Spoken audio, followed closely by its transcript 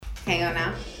Can I go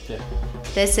now? Yeah.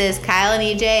 This is Kyle and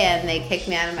EJ, and they kicked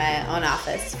me out of my own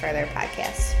office for their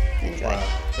podcast. Enjoy. Wow,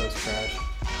 that was trash.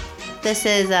 This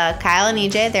is Kyle and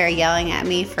EJ. They're yelling at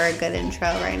me for a good intro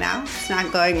right now. It's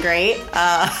not going great.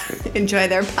 Enjoy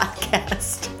their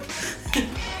podcast.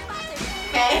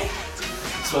 Okay.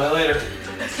 Smile later.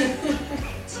 What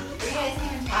are you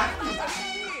guys even talking about?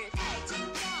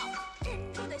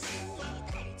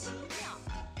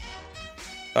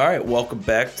 All right, welcome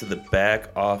back to the Back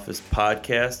Office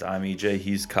Podcast. I'm EJ,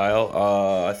 he's Kyle.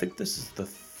 I think this is the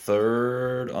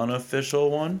third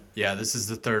unofficial one. Yeah, this is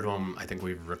the third one I think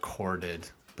we've recorded,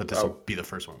 but this will be the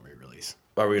first one we release.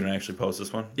 Are we going to actually post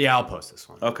this one? Yeah, I'll post this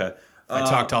one. Okay. I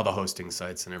talked to all the hosting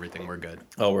sites and everything. We're good.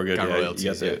 Oh, we're good. Got Yeah, royalties,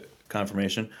 you got the yeah.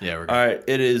 confirmation? Yeah, we're good. All right,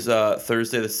 it is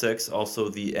Thursday the 6th, also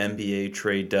the NBA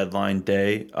trade deadline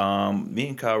day. Me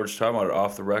and Kyle were just talking about it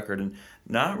off the record, and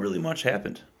not really much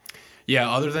happened.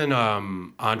 Yeah, other than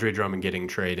Andre Drummond getting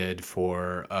traded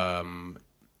for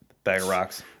Bag of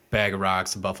rocks. Bag of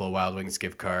Rocks, a Buffalo Wild Wings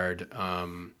gift card,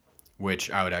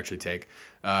 which I would actually take.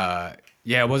 Yeah,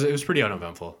 it was pretty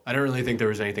uneventful. I don't really think there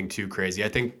was anything too crazy. I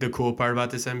think the cool part about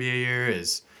this NBA year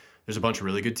is there's a bunch of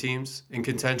really good teams in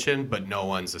contention, but no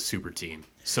one's a super team.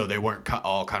 So they weren't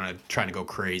all kind of trying to go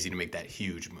crazy to make that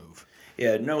huge move.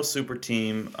 Yeah, no super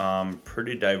team,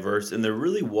 pretty diverse, and there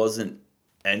really wasn't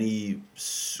any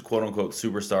quote-unquote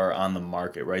superstar on the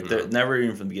market, right? No. Never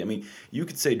even from the beginning. I mean, you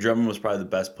could say Drummond was probably the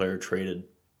best player traded.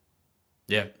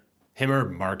 Yeah. Him or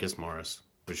Marcus Morris,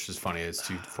 which is funny. It's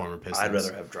two former Pistons. I'd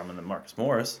rather have Drummond than Marcus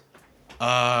Morris.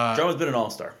 Drummond's been an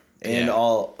all-star. And yeah.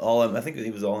 I think he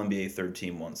was all-NBA third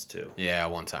team once, too. Yeah,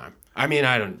 one time. I mean,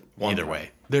 I don't... One either time. way.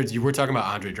 We're talking about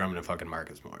Andre Drummond and fucking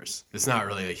Marcus Morris. It's not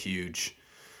really a huge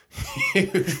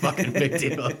fucking big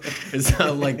deal. It's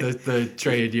not like the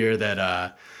trade year that,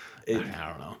 I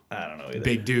don't know. I don't know either.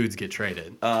 Big dudes get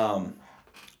traded.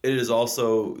 It is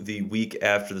also the week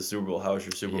after the Super Bowl. How was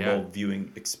your Super Yeah. Bowl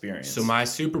viewing experience? So my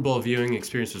Super Bowl viewing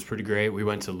experience was pretty great. We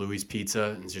went to Louis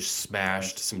Pizza and just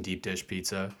smashed some deep dish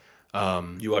pizza.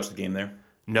 You watched the game there?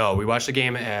 No, we watched the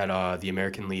game at the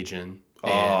American Legion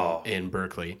in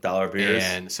Berkeley. Dollar beers?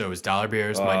 And so it was dollar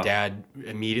beers. My dad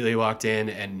immediately walked in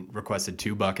and requested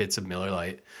 2 buckets of Miller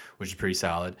Lite, which is pretty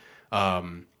solid.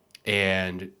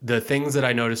 And the things that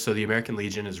I noticed, so the American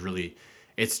Legion is really,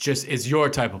 it's your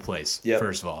type of place, Yep.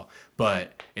 first of all.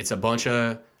 But it's a bunch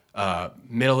of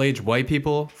middle-aged white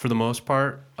people, for the most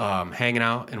part, hanging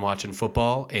out and watching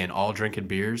football and all drinking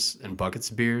beers and buckets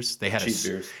of beers. They had Cheap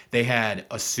beers. They had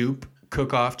a soup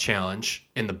cook-off challenge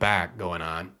in the back going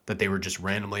on that they were just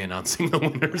randomly announcing the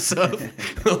winners of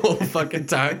the whole fucking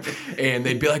time. And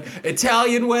they'd be like,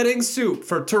 Italian wedding soup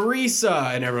for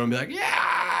Teresa. And everyone would be like,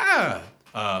 yeah.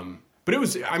 But it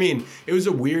was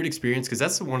a weird experience because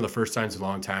that's one of the first times in a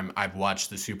long time I've watched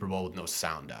the Super Bowl with no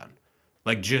sound on.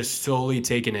 Like, just solely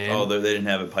taken in. Oh, they didn't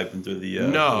have it piping through the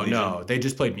No. They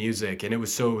just played music, and it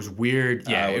was weird.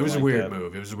 Yeah, it was a weird that.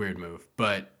 move. It was a weird move.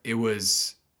 But it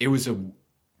was a...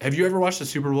 Have you ever watched a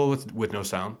Super Bowl with no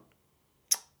sound?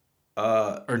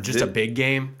 Or just a big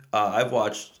game? I've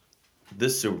watched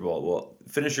this Super Bowl. Well,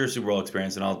 finish your Super Bowl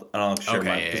experience, and I'll share Okay,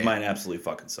 mine, yeah, because yeah. mine absolutely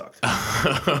fucking sucked.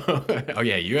 Oh,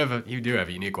 yeah, you do have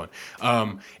a unique one.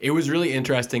 It was really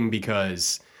interesting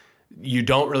because you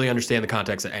don't really understand the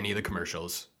context of any of the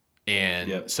commercials. And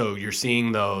Yep. so you're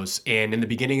seeing those. And in the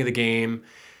beginning of the game,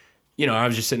 I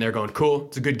was just sitting there going, cool,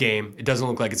 it's a good game. It doesn't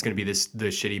look like it's going to be the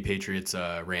shitty Patriots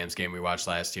Rams game we watched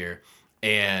last year.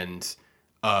 And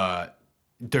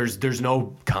there's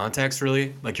no context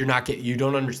really. Like you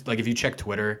don't understand. Like if you check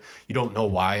Twitter, you don't know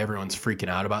why everyone's freaking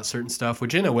out about certain stuff,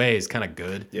 which in a way is kind of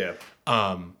good. Yeah.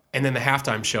 And then the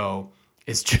halftime show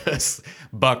is just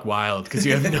buck wild because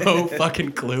you have no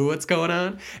fucking clue what's going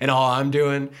on. And all I'm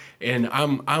doing, and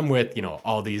I'm with,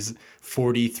 all these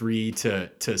 43 to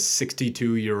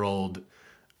 62-year-old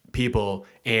people.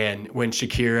 And when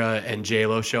Shakira and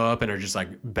J-Lo show up and are just like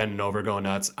bending over, going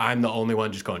nuts, I'm the only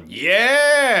one just going,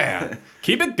 yeah,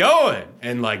 keep it going.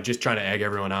 And like just trying to egg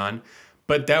everyone on.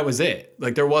 But that was it.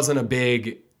 Like there wasn't a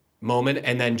big moment.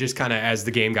 And then just kind of as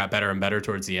the game got better and better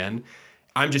towards the end,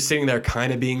 I'm just sitting there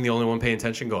kind of being the only one paying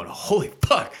attention going, holy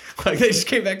fuck. Like they just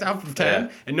came back down from 10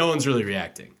 and no one's really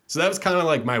reacting. So that was kind of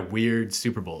like my weird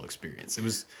Super Bowl experience. It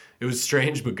was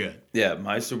strange, but good. Yeah,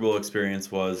 my Super Bowl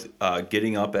experience was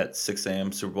getting up at 6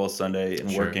 a.m. Super Bowl Sunday and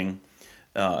Sure. working.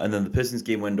 And then the Pistons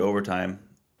game went into overtime.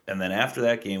 And then after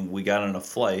that game, we got on a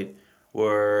flight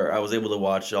where I was able to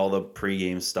watch all the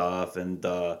pregame stuff and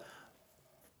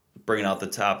bringing out the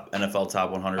top NFL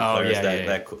top 100 players.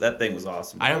 Yeah. That thing was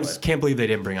awesome. I just can't believe they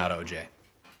didn't bring out OJ.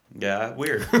 Yeah,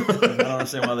 weird. I don't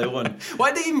understand why they wouldn't.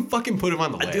 Why'd they even fucking put him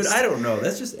on the list? Dude, I don't know.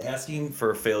 That's just asking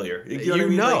for a failure. You know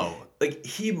what I mean? Like,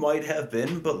 he might have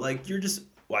been, but like you're just,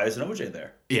 why isn't OJ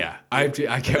there? Yeah, I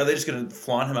can't. Are they just gonna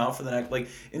flaunt him out for the next, like,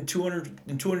 in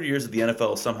 200 years of the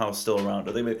NFL is somehow still around?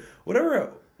 Are they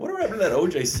whatever happened to that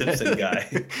OJ Simpson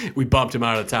guy? We bumped him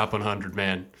out of the top 100,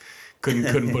 man.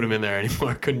 Couldn't put him in there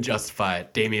anymore. Couldn't justify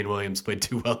it. Damian Williams played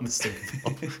too well in the Super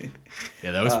Bowl.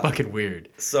 Yeah, that was fucking weird.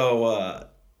 So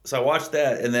I watched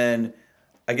that, and then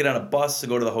I get on a bus to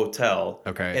go to the hotel.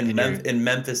 Okay. In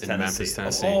Memphis, Tennessee.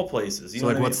 Of all places. So,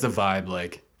 like, what's the vibe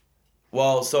like?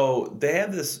 Well, so they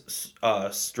have this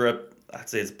strip, I'd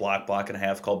say it's block and a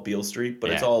half, called Beale Street, but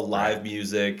it's all live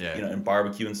music, and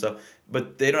barbecue and stuff.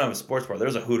 But they don't have a sports bar.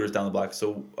 There's a Hooters down the block.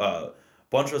 So a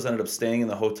bunch of us ended up staying in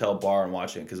the hotel bar and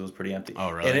watching it because it was pretty empty.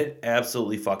 Oh, really? And it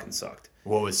absolutely fucking sucked.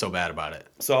 What was so bad about it?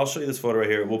 So I'll show you this photo right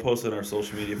here. We'll post it on our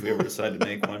social media if we ever decide to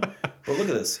make one. But look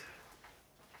at this.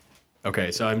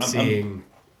 Okay, so I'm seeing...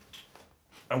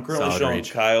 I'm currently showing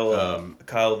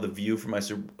Kyle the view for my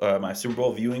Super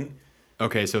Bowl viewing.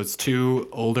 Okay, so it's two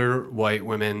older white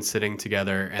women sitting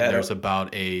together, and there's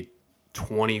about a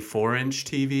 24-inch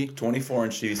TV.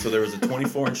 24-inch TV. So there was a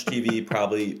 24-inch TV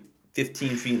probably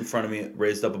 15 feet in front of me,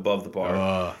 raised up above the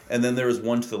bar. And then there was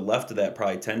one to the left of that,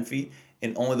 probably 10 feet,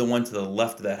 and only the one to the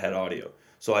left of that had audio.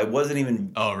 So I wasn't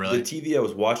even... Oh, really? The TV I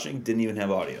was watching didn't even have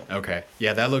audio. Okay.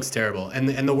 Yeah, that looks terrible. And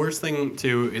the worst thing,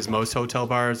 too, is most hotel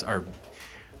bars are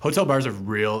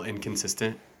real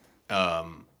inconsistent.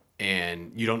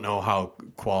 And you don't know how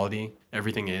quality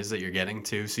everything is that you're getting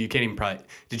to, so you can't even probably.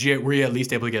 Were you at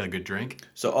least able to get a good drink?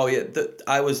 So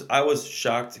I was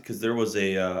shocked because there was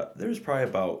probably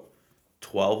about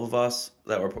 12 of us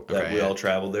that we all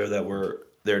traveled there that were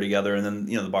there together, and then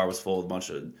the bar was full of a bunch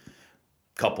of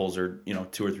couples or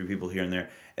 2 or 3 people here and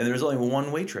there, and there was only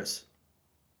one waitress.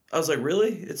 I was like,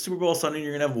 really? It's Super Bowl Sunday and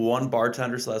you're gonna have one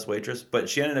bartender / waitress? But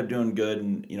she ended up doing good,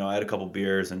 and I had a couple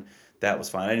beers and that was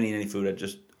fine. I didn't eat any food.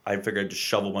 I figured I'd just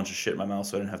shovel a bunch of shit in my mouth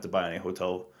so I didn't have to buy any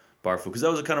hotel bar food. Because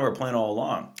that was kind of our plan all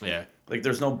along. Yeah. Like,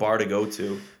 there's no bar to go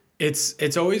to.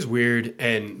 It's always weird,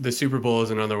 and the Super Bowl is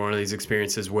another one of these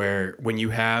experiences where when you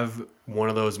have one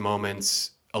of those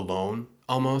moments alone,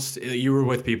 almost, you were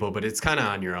with people, but it's kind of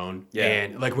on your own. Yeah.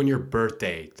 And, like, when your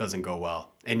birthday doesn't go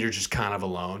well, and you're just kind of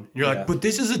alone. You're like, but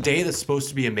this is a day that's supposed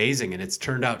to be amazing, and it's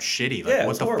turned out shitty. Like,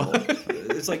 what the horrible. fuck?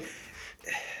 It's like...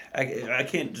 I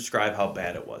can't describe how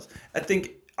bad it was. I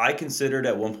think I considered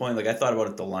at one point, like, I thought about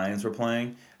if the Lions were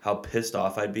playing, how pissed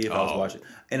off I'd be if I was watching.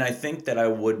 And I think that I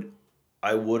would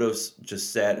have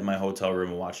just sat in my hotel room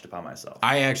and watched it by myself.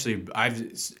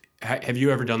 Have you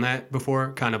ever done that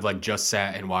before? Kind of like just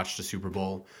sat and watched the Super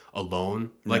Bowl alone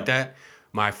like that?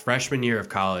 My freshman year of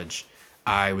college,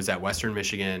 I was at Western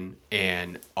Michigan,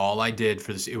 and all I did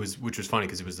for this, which was funny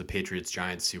because it was the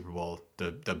Patriots-Giants Super Bowl,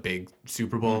 the big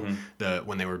Super Bowl,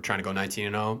 when they were trying to go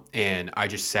 19-0, and I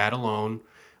just sat alone,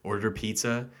 ordered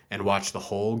pizza, and watched the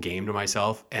whole game to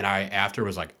myself, and I after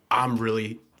was like, I'm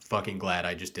really fucking glad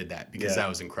I just did that because that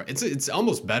was incredible. It's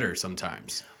almost better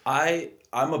sometimes.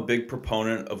 I'm a big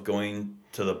proponent of going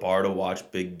to the bar to watch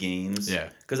big games. Yeah.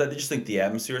 Because I just think the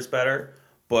atmosphere is better.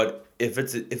 But if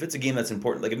it's a game that's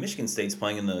important, like if Michigan State's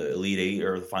playing in the Elite Eight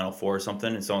or the Final Four or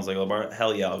something, and someone's like, "Oh, bar,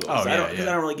 hell yeah, I'll go." I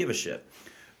don't really give a shit.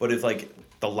 But if like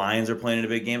the Lions are playing in a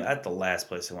big game, that's the last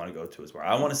place I want to go to is bar.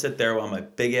 I want to sit there on my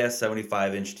big ass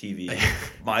 75-inch TV,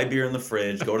 my beer in the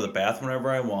fridge, go to the bathroom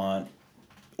whenever I want,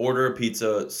 order a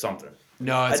pizza, something.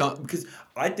 No, it's not because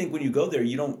I think when you go there,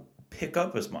 you don't pick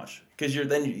up as much because you're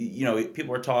then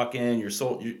people are talking. You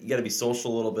got to be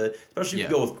social a little bit, especially if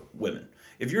you go with women.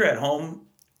 If you're at home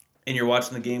and you're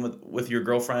watching the game with your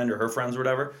girlfriend or her friends or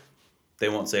whatever, they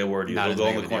won't say a word to you. They'll go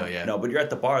in the corner. Deal, no, but you're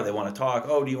at the bar, they want to talk.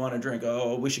 Oh, do you want a drink?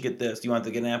 Oh, we should get this. Do you want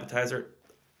to get an appetizer?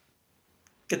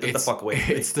 Get the fuck away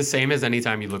from me. It's the same as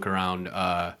anytime you look around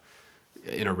an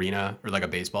arena or like a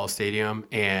baseball stadium.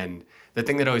 And the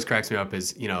thing that always cracks me up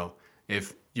is,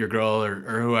 if your girl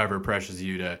or whoever pressures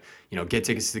you to, get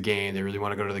tickets to the game, they really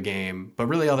want to go to the game, but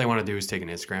really all they want to do is take an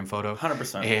Instagram photo.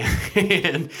 100%.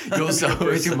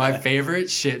 And you'll my favorite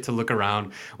shit to look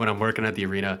around when I'm working at the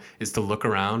arena is to look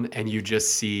around and you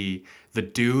just see the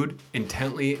dude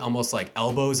intently, almost like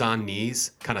elbows on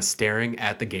knees, kind of staring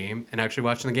at the game and actually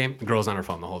watching the game. The girl's on her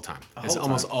phone the whole time. It's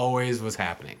almost always what's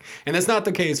happening. And that's not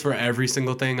the case for every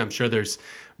single thing. I'm sure there's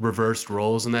reversed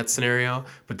roles in that scenario,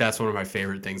 but that's one of my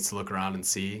favorite things to look around and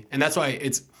see. And that's why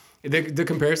it's the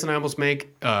comparison I almost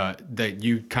make that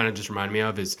you kind of just remind me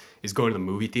of is going to the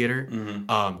movie theater.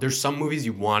 Mm-hmm. There's some movies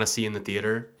you want to see in the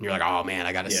theater and you're like, oh man,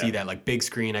 I got to see that, like big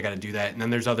screen, I got to do that. And then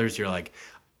there's others you're like,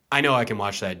 I know I can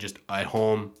watch that just at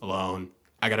home alone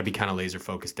I got to be kind of laser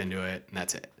focused into it, and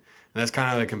that's it. And that's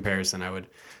kind of the comparison I would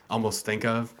almost think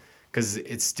of, because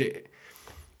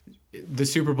the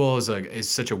Super Bowl is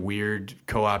such a weird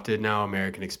co-opted now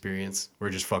American experience where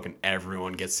just fucking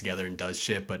everyone gets together and does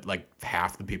shit, but like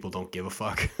half the people don't give a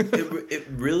fuck. It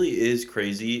really is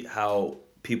crazy how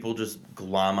people just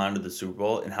glom onto the Super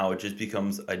Bowl and how it just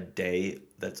becomes a day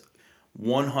that's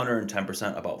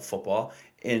 110% about football,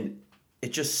 and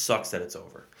it just sucks that it's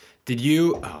over. Did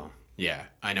you? Oh, yeah,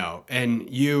 I know. And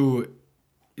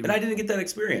I didn't get that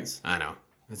experience. I know.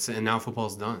 And now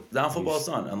football's done. Now football's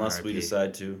done, unless we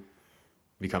decide to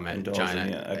become indulge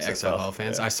giant in XFL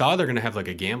fans. Yeah. I saw they're gonna have like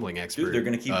a gambling expert. Dude, they're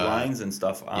gonna keep lines and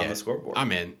stuff on the scoreboard.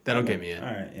 I'm in. That'll get me in.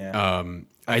 All right, yeah.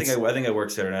 I think I work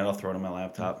Saturday night. I'll throw it on my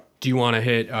laptop. Do you want to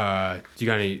hit? Do you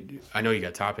got any? I know you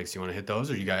got topics. Do you want to hit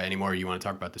those, or you got any more you want to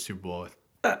talk about the Super Bowl with?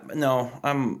 No,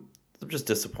 I'm just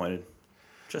disappointed.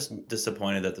 Just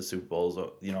disappointed that the Super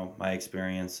Bowl is, my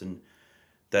experience, and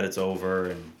that it's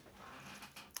over. And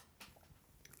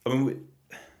I mean,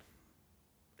 it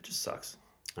just sucks.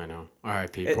 I know. All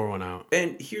right, Pete, pour one out.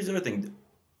 And here's the other thing.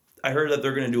 I heard that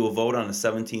they're going to do a vote on a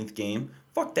 17th game.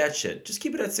 Fuck that shit. Just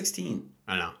keep it at 16.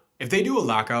 I know. If they do a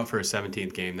lockout for a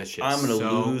 17th game, that shit's I'm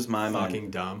gonna lose my fucking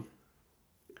mind. Dumb.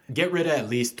 Get rid of at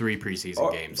least 3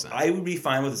 preseason games. Then. I would be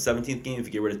fine with a 17th game if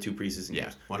you get rid of 2 preseason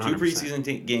games. 100%. 2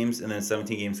 preseason games and then a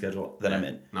 17-game schedule. Then I'm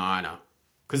in. No, I know.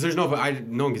 Because no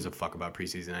one gives a fuck about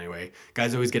preseason anyway.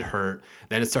 Guys always get hurt.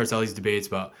 Then it starts all these debates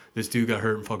about this dude got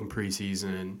hurt in fucking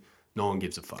preseason, and no one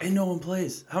gives a fuck. And no one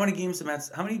plays. How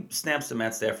many snaps did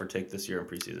Matt Stafford take this year in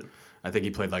preseason? I think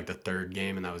he played like the 3rd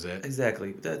game, and that was it.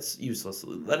 Exactly. That's useless.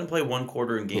 Let him play 1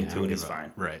 quarter in game 2, and he's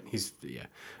fine. Right.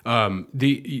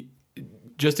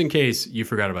 Just in case you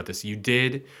forgot about this, we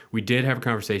did have a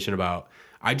conversation about.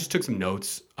 I just took some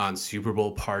notes on Super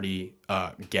Bowl party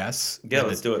guests. Yeah,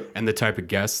 let's do it. And the type of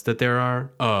guests that there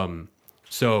are.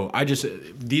 So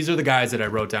these are the guys that I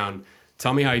wrote down.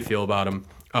 Tell me how you feel about them.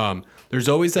 There's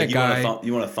always that guy.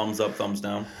 You want a thumbs up, thumbs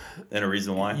down, and a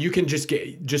reason why? You can just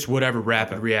get whatever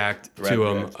rapid react to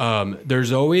him.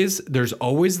 There's always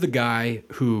the guy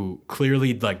who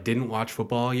clearly like didn't watch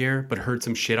football all year, but heard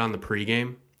some shit on the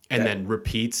pregame and then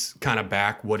repeats kind of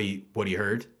back what he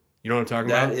heard. You know what I'm talking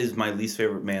about? That is my least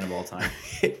favorite man of all time.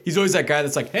 He's always that guy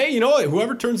that's like, hey, you know what?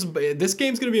 Whoever turns this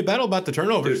game's gonna be a battle about the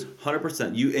turnovers. Dude,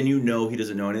 100%. He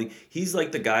doesn't know anything. He's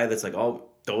like the guy that's like, oh,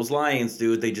 those Lions,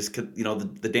 dude, they just could,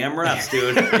 the damn refs,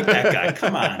 dude. Like that guy.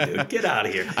 Come on, dude. Get out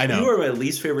of here. I know. You are my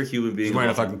least favorite human being. He's wearing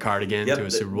a fucking cardigan to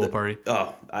a Super Bowl party.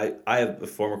 Oh, I have a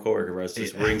former coworker who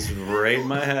just rings right in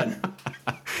my head.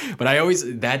 But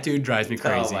that dude drives me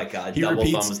crazy. Oh my God. Double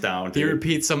thumbs down, dude. He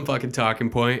repeats some fucking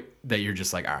talking point that you're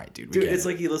just like, all right, dude. It's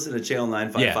like he listened to Channel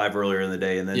 955 earlier in the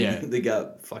day, and then they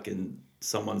got fucking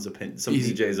someone's opinion,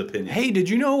 DJ's opinion. Hey, did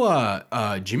you know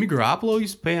Jimmy Garoppolo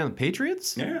used to play on the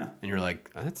Patriots? Yeah. And you're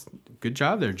like, that's good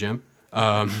job there, Jim.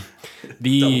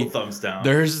 Double thumbs down.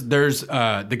 There's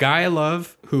the guy I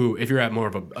love who, if you're at more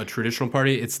of a traditional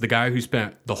party, it's the guy who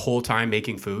spent the whole time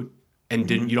making food and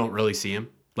you don't really see him.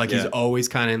 Like he's always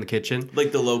kind of in the kitchen.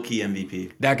 Like the low-key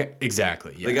MVP. That guy,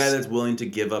 exactly. Yes. The guy that's willing to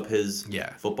give up his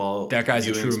football. That guy's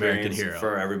a true American hero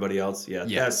for everybody else. Yeah.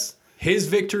 Yes. His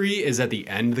victory is at the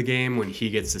end of the game when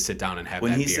he gets to sit down and have that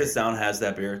beer. When he sits down and has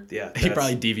that beer, He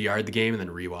probably DVR'd the game and then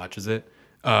rewatches it.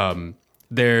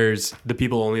 There's the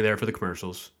people only there for the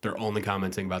commercials. They're only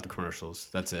commenting about the commercials.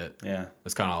 That's it. Yeah.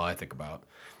 That's kind of all I think about.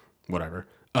 Whatever.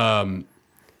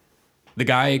 The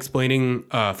guy explaining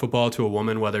football to a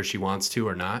woman whether she wants to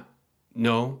or not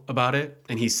know about it,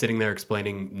 and he's sitting there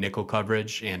explaining nickel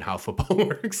coverage and how football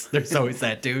works. There's always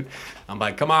that dude. I'm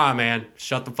like, come on, man.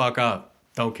 Shut the fuck up.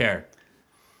 Don't care.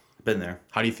 Been there.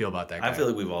 How do you feel about that guy? I feel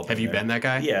like we've all been Have you there. been that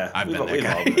guy? Yeah. I've been that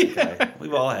guy. We've all been that guy.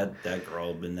 We've all had that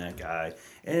girl, been that guy.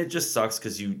 And it just sucks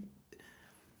because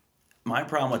my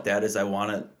problem with that is I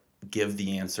want to give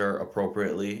the answer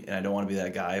appropriately, and I don't want to be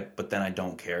that guy, but then I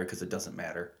don't care because it doesn't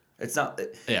matter. It's not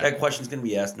that question's going to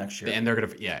be asked next year. And they're going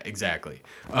to, exactly.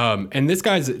 And this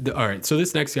guy's, all right, so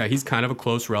this next guy, he's kind of a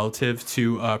close relative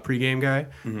to pregame guy,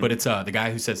 but it's the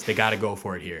guy who says they got to go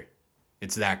for it here.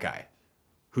 It's that guy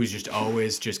who's just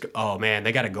always oh man,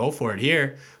 they got to go for it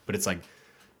here. But it's like,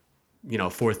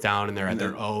 4th down and they're at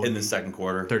their own. In the second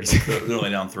quarter. 30 seconds. They're only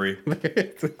down 3.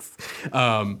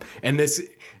 And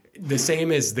the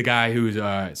same as the guy who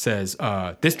says,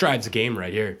 this drives the game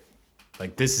right here.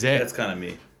 Like, this is it. That's kind of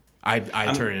me. I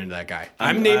turn into that guy.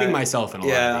 I'm naming myself in a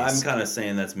lot of these. I'm kind of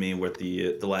saying that's me with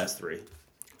the last 3.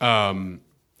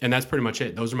 And that's pretty much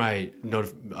it. Those are my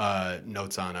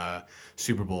notes on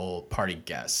Super Bowl party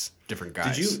guests, different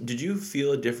guys. Did you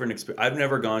feel a different experience? I've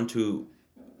never gone to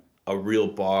a real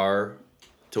bar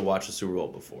to watch the Super Bowl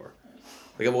before.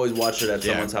 Like I've always watched it at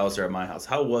someone's house or at my house.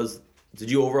 Did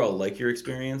you overall like your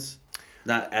experience?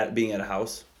 Not at being at a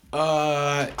house?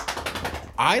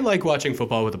 I like watching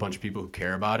football with a bunch of people who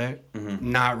care about it.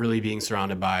 Not really being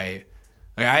surrounded by,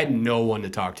 like, I had no one to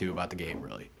talk to about the game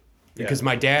really. Because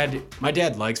my dad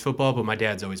likes football, but my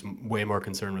dad's always way more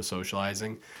concerned with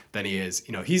socializing than he is.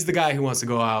 You know, he's the guy who wants to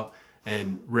go out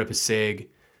and rip a cig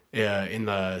in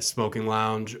the smoking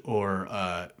lounge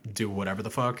or do whatever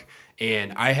the fuck.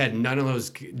 And I had none of those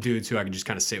dudes who I could just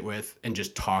kind of sit with and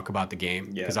just talk about the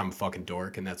game because I'm a fucking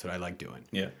dork and that's what I like doing.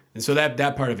 Yeah. And so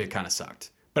that part of it kind of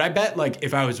sucked. But I bet, like,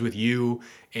 if I was with you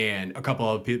and a couple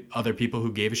of other people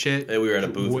who gave a shit, we were at a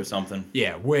booth or something.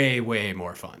 Yeah, way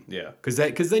more fun. Yeah, because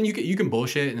then you can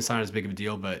bullshit and it's not as big of a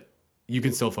deal, but you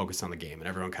can still focus on the game and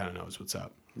everyone kind of knows what's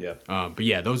up. Yeah. But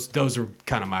yeah, those are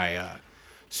kind of my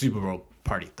Super Bowl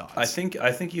party thoughts. I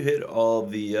think you hit all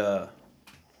the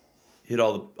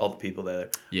people there.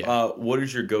 Yeah. What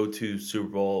is your go-to Super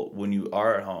Bowl when you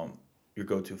are at home? Your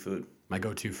go-to food? My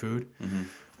go-to food.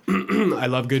 I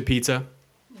love good pizza.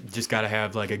 Just got to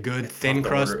have like a good thin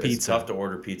crust pizza. It's tough to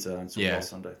order pizza on Super Bowl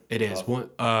Sunday. It is.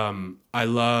 I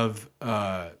love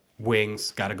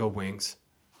wings. Got to go wings.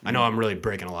 I know I'm really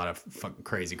breaking a lot of fucking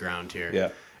crazy ground here. Yeah.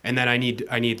 And then I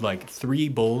need like 3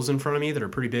 bowls in front of me that are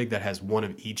pretty big that has one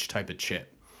of each type of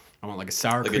chip. I want like a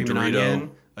sour cream and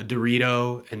onion, a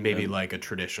Dorito, and maybe like a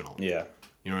traditional. Yeah.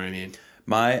 You know what I mean?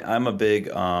 I'm a big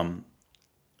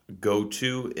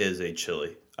go-to is a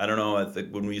chili. I don't know. I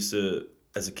think when we used to,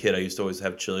 as a kid, I used to always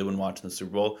have chili when watching the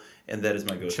Super Bowl, and that is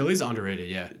my go-to. Chili's underrated,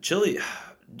 yeah. Chili,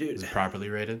 dude. Is it properly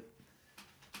rated?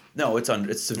 No, it's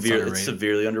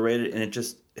severely underrated, and it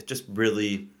just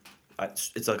really,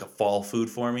 it's like a fall food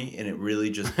for me, and it really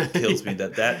just kills me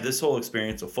that this whole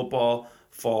experience of football,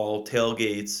 fall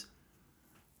tailgates,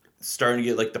 starting to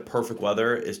get like the perfect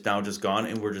weather is now just gone,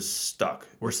 and we're just stuck.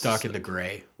 We're stuck in the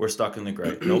gray. We're stuck in the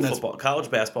gray. No football. College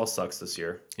basketball sucks this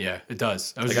year. Yeah, it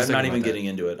does. I'm not even getting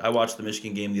into it. I watched the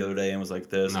Michigan game the other day and was like,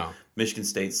 "This Michigan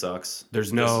State sucks." They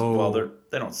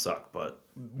don't suck, but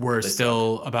we're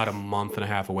still about a month and a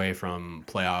half away from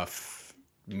playoff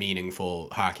meaningful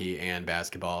hockey and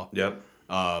basketball. Yep.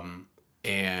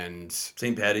 And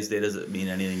St. Patty's Day doesn't mean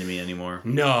anything to me anymore.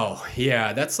 No,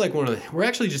 yeah, that's like we're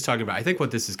actually just talking about. I think what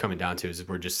this is coming down to is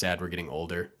we're just sad we're getting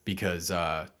older because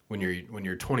when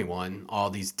you're 21,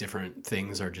 all these different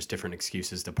things are just different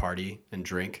excuses to party and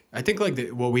drink. I think like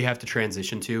what we have to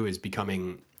transition to is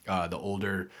becoming the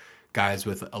older guys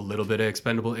with a little bit of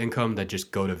expendable income that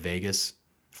just go to Vegas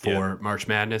for March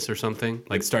Madness or something.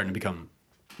 Like starting to become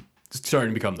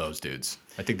those dudes.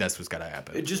 I think that's what's got to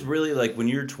happen. It just really, like, when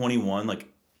you're 21, like,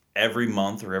 every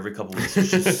month or every couple of weeks, there's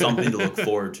just something to look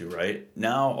forward to, right?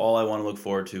 Now, all I want to look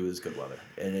forward to is good weather.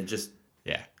 And it just,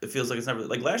 it feels like it's never,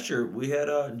 like, last year, we had,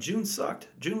 June sucked.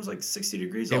 June was, like, 60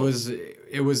 degrees. It was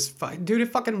dude,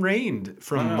 it fucking rained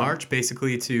from March,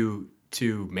 basically, to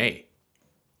May.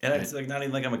 And it's, like, not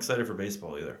even like I'm excited for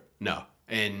baseball, either. No.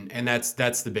 And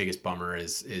that's the biggest bummer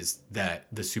is that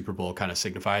the Super Bowl kind of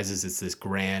signifies it's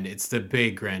the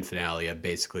big grand finale of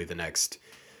basically the next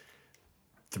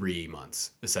 3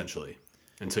 months essentially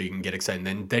until you can get excited.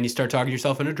 And then you start talking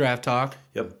yourself into draft talk.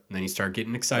 Yep. And then you start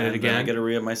getting excited again. Then I get to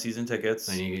re-up my season tickets.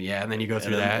 And then you go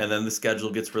through that. And then the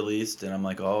schedule gets released and I'm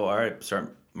like, oh, all right,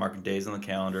 start marking days on the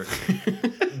calendar.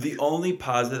 The only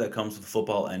positive that comes with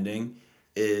football ending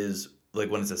is like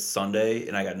when it's a Sunday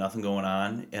and I got nothing going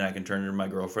on and I can turn to my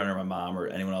girlfriend or my mom or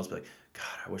anyone else and be like,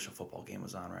 God, I wish a football game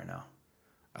was on right now.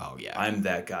 Oh, yeah. I'm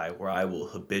that guy where I will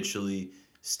habitually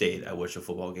state I wish a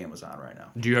football game was on right now.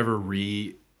 Do you ever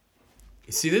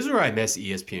See, this is where I miss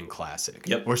ESPN Classic.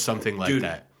 Yep. Or something like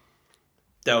that.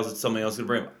 That was something else to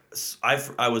bring up.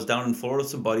 I was down in Florida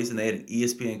with some buddies and they had an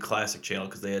ESPN Classic channel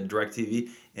because they had DirecTV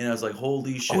and I was like,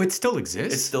 holy shit. Oh, it still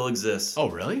exists? It still exists. Oh,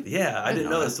 really? Yeah, I didn't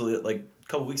know that until like a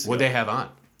couple weeks ago. What'd they have on?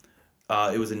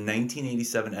 It was a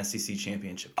 1987 SEC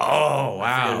championship. Oh,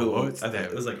 wow.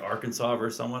 It was like Arkansas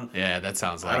versus someone. Yeah, that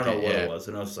sounds like I don't know what it was.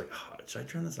 And I was just like, should I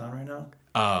turn this on right now?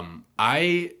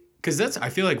 I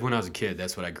feel like when I was a kid,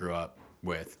 that's what I grew up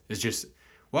with. It's just,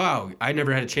 wow, I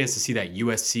never had a chance to see that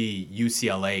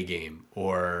USC-UCLA game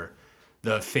or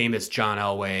the famous John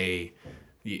Elway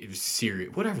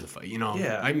series, whatever the fuck,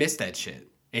 I missed that shit.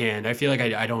 And I feel like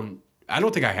I don't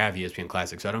think I have ESPN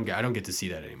Classic, so I don't get to see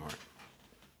that anymore.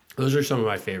 Those are some of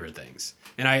my favorite things.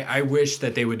 And I wish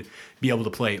that they would be able to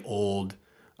play old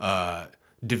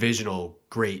divisional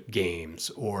great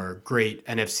games or great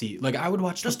NFC. Like I would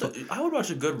watch I would watch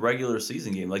a good regular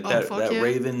season game like that yeah.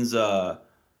 Ravens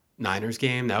Niners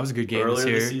game. That was a good game earlier this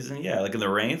year. this season. Yeah, like in the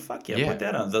rain. Fuck yeah, Yeah. put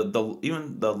that on. The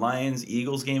even the Lions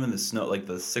Eagles game in the snow, like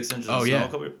the 6 inches of yeah.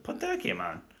 snow. Put that game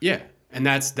on. Yeah, and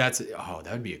that's that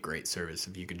would be a great service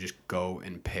if you could just go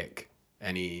and pick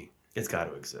any. It's got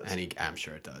to exist. I'm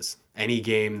sure it does. Any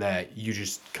game that you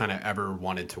just kind of ever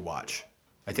wanted to watch.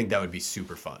 I think that would be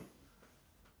super fun.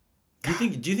 Do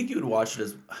you think you would watch it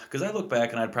as? Because I look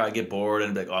back and I'd probably get bored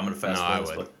and be like, oh, I'm gonna fast forward.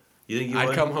 I would. But you think you I'd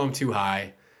would? come home too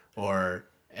high,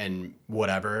 and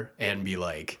whatever, and be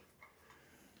like,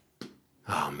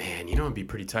 oh man, it'd be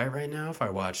pretty tight right now if I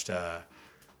watched the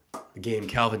game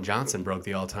Calvin Johnson broke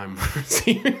the all-time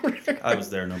receiver record. I was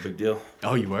there, no big deal.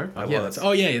 Oh, you were? I was. That's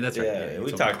right. Yeah,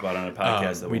 we talked about it on a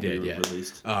podcast that we will be did, yeah.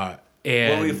 released.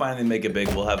 And When we finally make it big,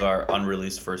 we'll have our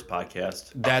unreleased first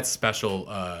podcast. that's special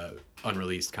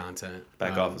unreleased content.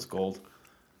 Back off is gold.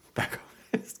 Back off.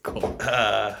 It's cool.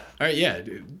 All right, yeah.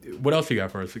 Dude. What else you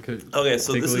got for us? Okay,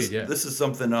 so this is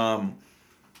something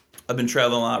I've been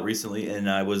traveling a lot recently, and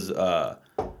I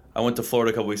went to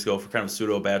Florida a couple weeks ago for kind of a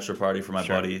pseudo bachelor party for my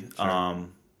buddy. Sure. A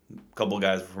couple of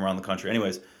guys from around the country.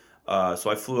 Anyways, so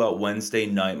I flew out Wednesday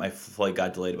night. My flight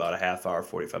got delayed about a half hour,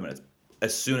 45 minutes.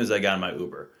 As soon as I got in my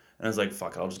Uber, and I was like,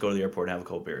 "Fuck, I'll just go to the airport and have a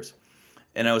couple beers."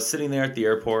 And I was sitting there at the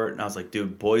airport, and I was like,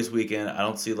 dude, boys' weekend. I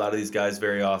don't see a lot of these guys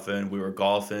very often. We were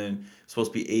golfing. It's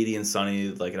supposed to be 80 and sunny.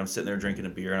 And I'm sitting there drinking a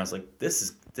beer, and I was like,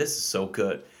 this is so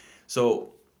good.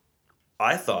 So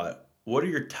I thought, what are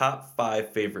your top 5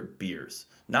 favorite beers?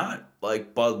 Not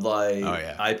like Bud Light,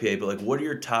 IPA, but what are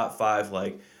your top 5?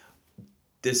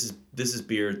 This is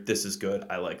beer. This is good.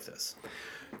 I like this.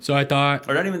 So I thought,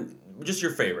 or not even just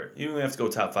your favorite. You don't even have to go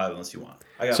top 5 unless you want.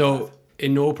 I got so. 5.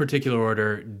 In no particular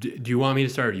order, do you want me to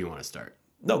start or do you want to start?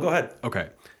 No, go ahead. Okay.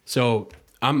 So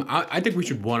I think we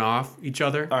should one off each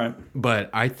other. All right. But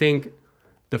I think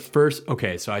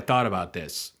so I thought about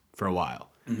this for a while.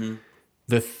 Mm-hmm.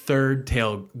 The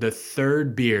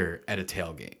third beer at a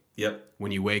tailgate. Yep.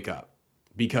 When you wake up.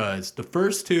 Because the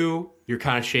first 2, you're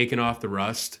kind of shaking off the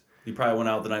rust. You probably went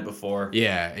out the night before.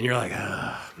 Yeah. And you're like,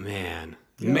 oh, man.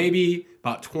 Yep. Maybe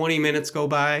about 20 minutes go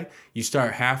by. You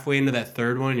start halfway into that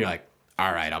third one and you're like,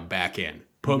 all right, I'm back in.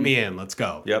 Put me in. Let's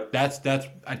go. Yep. That's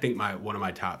I think one of my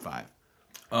top 5.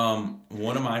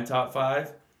 One of my top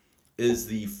 5 is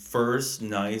the first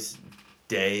nice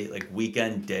day,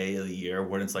 weekend day of the year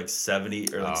when it's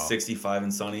 70 or 65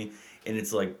 and sunny, and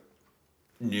it's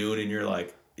noon, and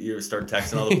you start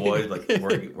texting all the boys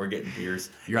we're getting beers.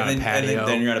 You're on a patio. And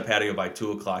then you're on a patio by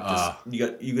 2:00.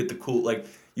 You get the cool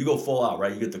you go full out,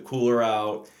 right? You get the cooler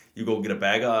out. You go get a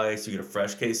bag of ice, you get a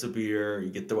fresh case of beer, you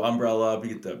get the umbrella up,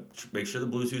 make sure the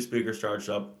Bluetooth speaker's charged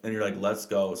up, and you're like, let's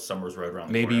go, summer's right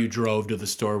around the corner. Maybe you drove to the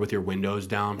store with your windows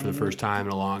down for the first time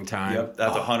in a long time. Yep,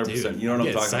 that's 100%. Dude, you know what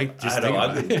I'm talking about? Just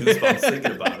I'm getting goosebumps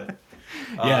thinking about it.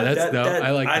 Yeah,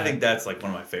 I like that. I think that's one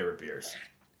of my favorite beers.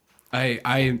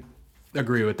 I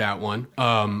agree with that one.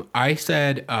 I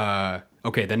said,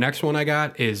 okay, the next one I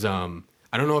got is,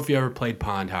 I don't know if you ever played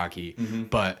pond hockey,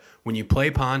 but when you play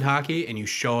pond hockey and you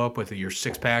show up with your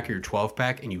 6-pack or your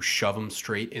 12-pack and you shove them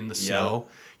straight in the snow,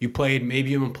 you've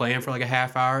been playing for a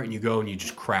half hour and you go and you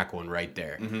just crack one right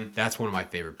there. That's one of my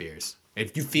favorite beers.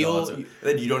 If you feel...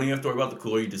 then you don't even have to worry about the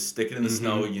cooler. You just stick it in the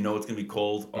snow. You know it's going to be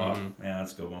cold. Oh, man,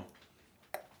 that's a good one.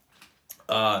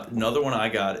 Another one I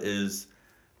got is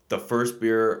the first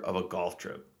beer of a golf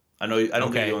trip. I know I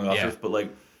don't get you on golf trips,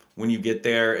 but when you get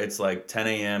there, it's 10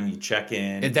 a.m. You check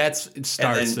in. It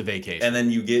starts the vacation. And then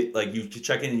you get you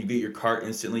check in and you get your cart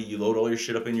instantly. You load all your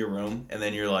shit up in your room, and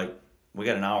then you're like, we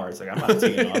got an hour. It's I'm not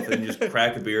taking off. And you just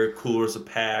crack a beer. Coolers are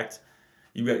packed.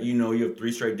 You have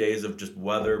 3 straight days of just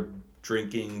weather,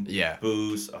 drinking,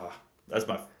 booze. That's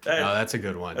a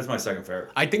good one. That's my second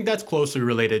favorite. I think that's closely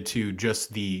related to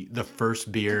just the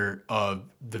first beer of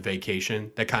the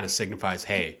vacation that kind of signifies,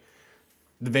 hey,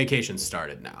 the vacation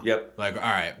started now. Yep. All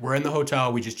right, we're in the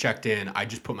hotel. We just checked in. I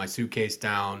just put my suitcase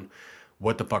down.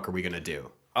 What the fuck are we going to do?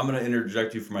 I'm going to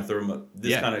interject you for my third one.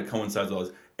 This kind of coincides with all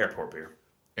this airport beer.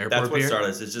 That's what started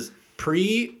this. It's just...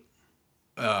 Pre-boarding?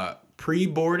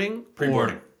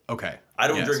 Pre-boarding. Okay. I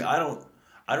don't drink... I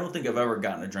don't think I've ever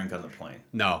gotten a drink on the plane.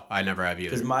 No, I never have either.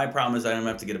 Because my problem is I don't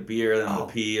have to get a beer, then I'm going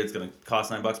to pee. It's going to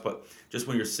cost $9. But just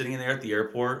when you're sitting in there at the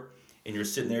airport... and you're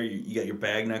sitting there, you got your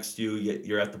bag next to you,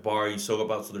 you're at the bar, you soak up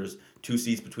out, so there's 2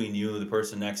 seats between you and the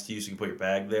person next to you, so you can put your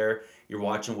bag there. You're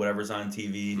watching whatever's on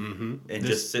TV, and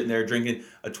just sitting there drinking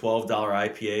a $12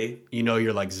 IPA.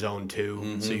 You're zone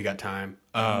 2, so you got time.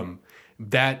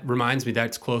 that reminds me,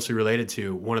 that's closely related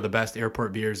to one of the best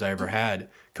airport beers I ever had.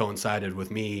 Coincided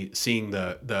with me seeing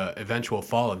the eventual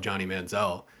fall of Johnny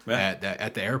Manziel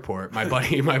at the airport. My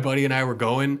buddy and I were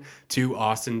going to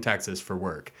Austin, Texas for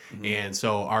work, and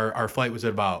so our flight was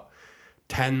at about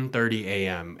 10:30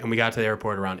 a.m. and we got to the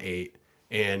airport around 8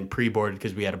 and pre-boarded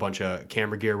because we had a bunch of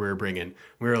camera gear we were bringing.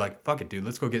 We were like, "Fuck it, dude,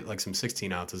 let's go get like some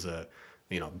 16 ounces of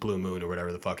Blue Moon or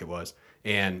whatever the fuck it was,"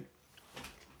 and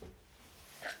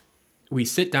we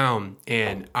sit down,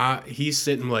 and he's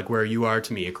sitting like where you are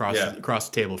to me, across the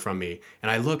table from me.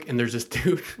 And I look, and there's this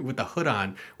dude with the hood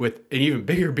on with an even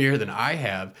bigger beer than I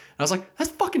have. And I was like, that's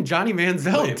fucking Johnny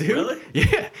Manziel, Wait, dude. really?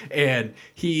 Yeah. And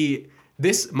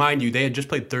mind you, they had just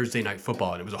played Thursday Night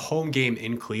Football, and it was a home game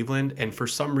in Cleveland. And for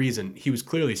some reason, he was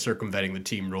clearly circumventing the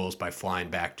team rules by flying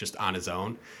back just on his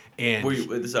own. And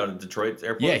this out of Detroit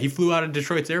airport? Yeah, he flew out of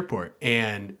Detroit's airport.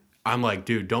 And I'm like,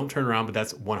 dude, don't turn around, but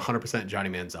that's 100% Johnny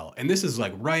Manziel. And this is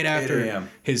like right after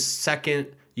his second,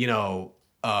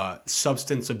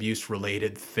 substance abuse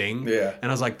related thing. Yeah.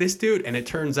 And I was like, this dude, and it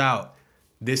turns out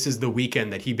this is the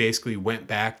weekend that he basically went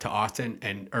back to Austin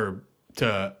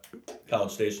to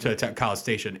College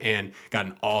Station. And got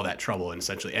in all that trouble and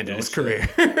essentially ended his career.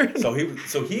 so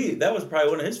he that was probably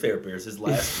one of his favorite beers, his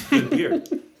last good beer.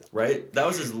 Right, that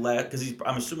was his last. Because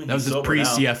I'm assuming that was his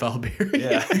pre-CFL beer.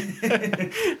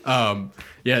 Yeah,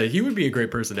 yeah, he would be a great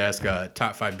person to ask.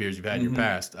 Top 5 beers you've had in your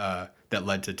past that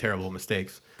led to terrible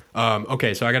mistakes.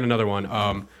 Okay, so I got another one.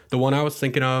 The one I was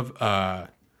thinking of,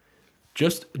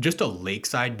 just a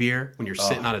lakeside beer when you're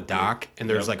sitting on a dock and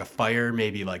there's like a fire,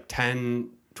 maybe like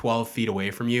 10, 12 feet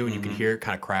away from you, and you can hear it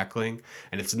kind of crackling,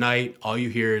 and it's night. All you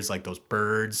hear is like those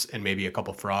birds and maybe a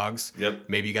couple frogs. Yep.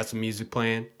 Maybe you got some music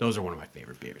playing. Those are one of my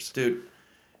favorite beers. Dude,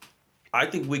 I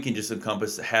think we can just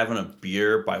encompass having a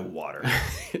beer by water.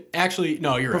 Actually,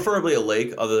 no, you're preferably a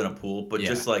lake other than a pool, but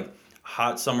just like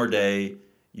hot summer day,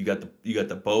 you got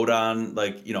the boat on,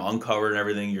 like, uncovered and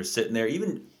everything. You're sitting there.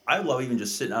 I love even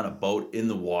just sitting on a boat in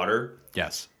the water.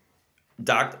 Yes.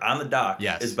 Docked on the dock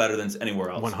is better than anywhere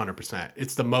else. 100%.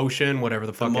 It's the motion, whatever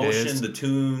the fuck it is. The motion, the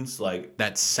tunes, like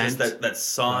that scent, that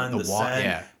sun, the scent.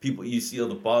 Yeah. People, you see all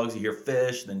the bugs, you hear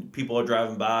fish, then people are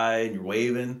driving by and you're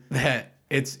waving.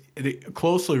 It's the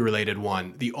closely related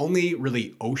one. The only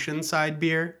really oceanside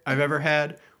beer I've ever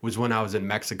had was when I was in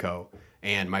Mexico,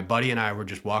 and my buddy and I were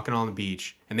just walking on the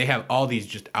beach, and they have all these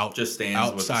just stands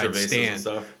outside with stands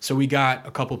and stuff. So we got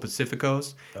a couple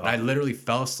Pacificos, and I literally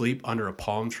fell asleep under a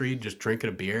palm tree just drinking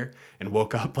a beer, and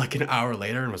woke up like an hour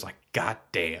later and was like, God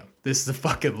damn, this is the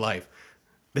fucking life.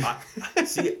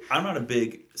 See, I'm not a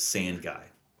big sand guy.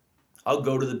 I'll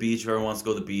go to the beach if everyone wants to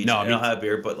go to the beach. No, and I'll have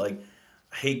beer, but like,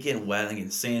 I hate getting wet and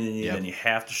getting sand in you. Then you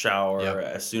have to shower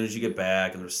as soon as you get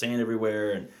back, and there's sand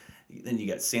everywhere, and then you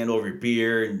got sand over your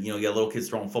beer, and you got little kids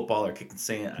throwing football or kicking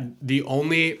sand. The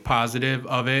only positive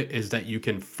of it is that you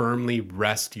can firmly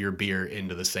rest your beer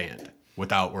into the sand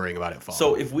without worrying about it falling.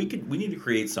 So if we need to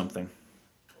create something,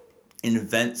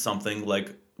 invent something,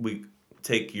 like we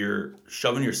take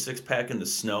shoving your 6-pack in the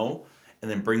snow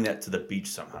and then bring that to the beach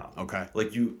somehow. Okay.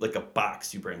 Like a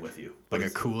box you bring with you. Like a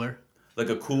cooler? Like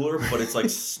a cooler, but it's like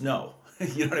snow.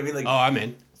 You know what I mean? Like, oh, I'm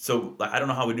in. So I don't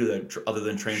know how we do that other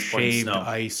than transporting shaved snow.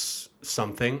 Ice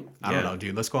something. I don't know,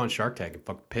 dude. Let's go on Shark Tank and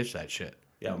fucking pitch that shit.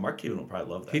 Yeah, Mark Cuban will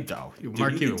probably love that.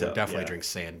 Mark Cuban will definitely drink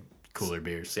sand cooler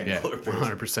beers. Cooler beers.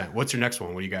 100%. What's your next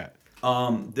one? What do you got?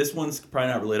 This one's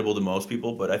probably not relatable to most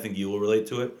people, but I think you will relate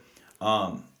to it.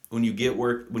 When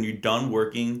you're done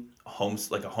working a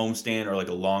homestand or like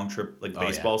a long trip, like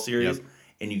baseball series,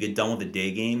 and you get done with the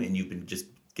day game and you've been just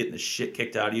getting the shit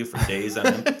kicked out of you for days on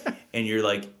end, and you're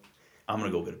like, I'm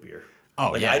gonna go get a beer.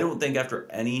 Oh, I don't think after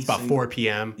it's about 4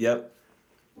 p.m. Yep.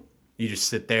 You just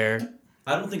sit there.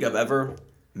 I don't think I've ever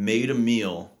made a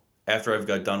meal after I've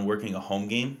got done working a home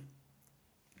game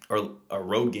or a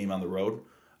road game on the road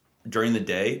during the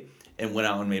day and went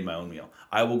out and made my own meal.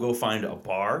 I will go find a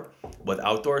bar with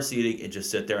outdoor seating and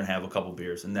just sit there and have a couple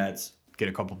beers, and that's... Get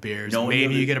a couple beers.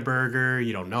 Maybe you get a burger.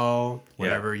 You don't know.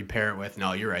 Whatever you pair it with.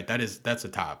 No, you're right. That's a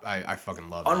top. I fucking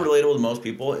love it. Unrelatable to most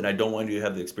people, and I don't want you to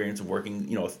have the experience of working,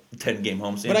 a 10-game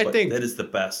homestand. But I think that is the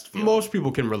best feeling. Most people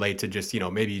can relate to just,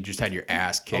 maybe you just had your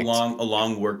ass kicked. A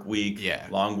long work week. Yeah.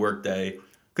 Long work day.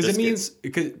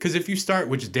 Because if you start,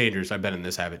 which is dangerous, I've been in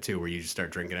this habit too, where you just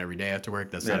start drinking every day after work.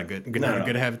 That's not a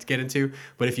good habit to get into.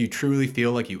 But if you truly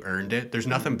feel like you earned it, there's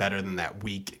nothing better than that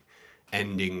week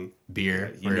ending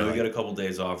beer. You got a couple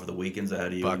days off, or the weekend's ahead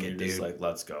of you, and you're just like,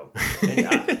 let's go. And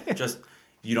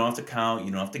you don't have to count,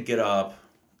 you don't have to get up.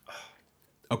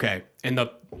 Okay,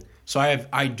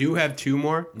 I do have 2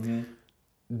 more. Mm-hmm.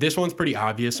 This one's pretty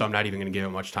obvious, so I'm not even going to give it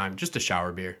much time. Just a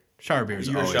shower beer. Shower beer is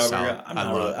You're a always shower solid. beer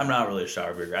guy? I'm not really a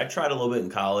shower beer guy. I tried a little bit in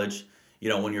college. You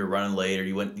know, when you're running late, or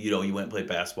you went and played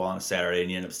basketball on a Saturday,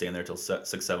 and you end up staying there till 6,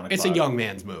 7 o'clock. It's a young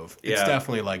man's move. It's Yeah.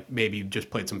 definitely like maybe you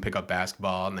just played some pickup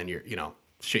basketball and then you're,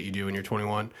 shit you do when you're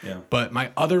 21. Yeah. But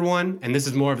my other one, and this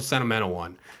is more of a sentimental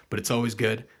one, but it's always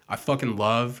good. I fucking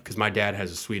love, because my dad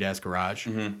has a sweet ass garage,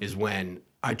 is when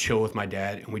I chill with my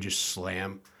dad and we just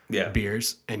slam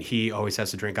beers, and he always has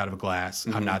to drink out of a glass.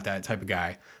 I'm not that type of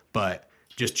guy, but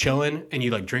just chilling and you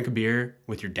like drink a beer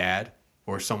with your dad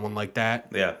or someone like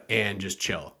that, and just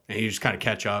chill, and you just kind of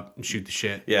catch up and shoot the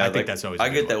shit. I think that's always. I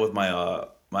get that with my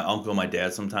my uncle and my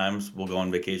dad. Sometimes we'll go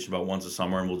on vacation about once a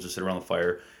summer, and we'll just sit around the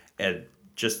fire and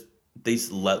just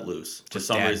let loose. Just for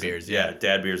some dad reason. beers,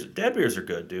 dad beers. Dad beers are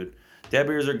good, dude. Dad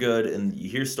beers are good, and you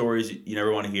hear stories you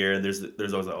never want to hear. And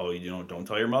there's always like, oh, don't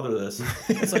tell your mother this.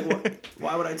 It's like,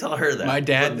 why would I tell her that? My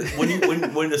dad.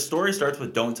 But when the story starts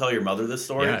with "Don't tell your mother this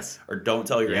story," or "Don't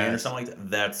tell your aunt" or something like that,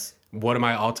 that's. One of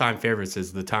my all-time favorites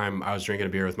is the time I was drinking a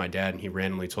beer with my dad, and he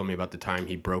randomly told me about the time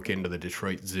he broke into the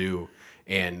Detroit Zoo,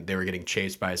 and they were getting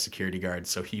chased by a security guard.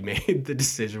 So he made the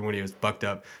decision when he was bucked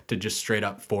up to just straight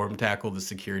up form tackle the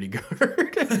security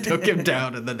guard and took him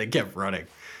down, and then they kept running.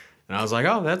 And I was like,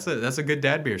 oh, that's a good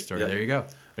dad beer story. Yep. There you go.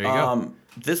 There you go.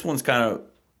 This one's kind of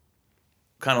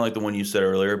like the one you said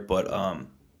earlier, but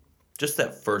just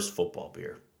that first football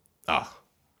beer.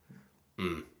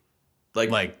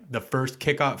 Like the first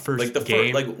kickoff, like the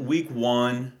game. like week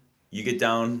 1, you get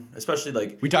down, especially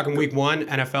like. We talking week 1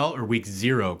 NFL or week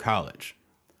 0 college?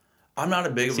 I'm not a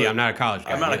big. I'm not a college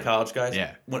guy. I'm not a college guy.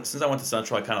 Yeah. Since I went to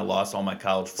Central, I kind of lost all my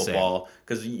college football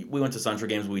because we went to Central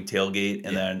games, we tailgate,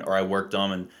 and or I worked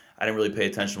them, and I didn't really pay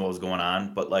attention to what was going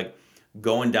on. But like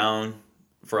going down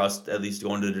for us, at least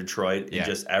going to Detroit, and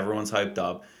just everyone's hyped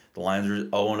up. The Lions are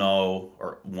 0-0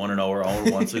 or 1-0 or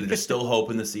 0-1, so there's still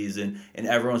hope in the season, and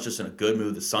everyone's just in a good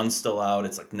mood. The sun's still out.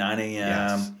 It's like 9 a.m.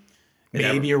 Yes.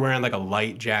 Maybe you're wearing like a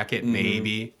light jacket,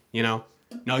 maybe, No,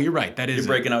 you're right. That is. You're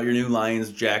breaking out your new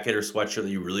Lions jacket or sweatshirt that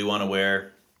you really want to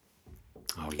wear.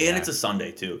 Oh, yeah. And it's a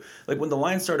Sunday, too. Like, when the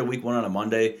Lions started week 1 on a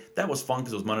Monday, that was fun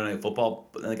because it was Monday Night Football,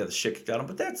 but then they got the shit kicked out of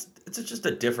them. But it's just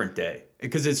a different day.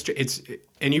 Because it's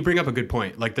and you bring up a good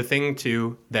point. Like, the thing,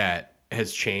 too, that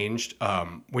has changed,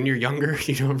 when you're younger,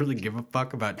 you don't really give a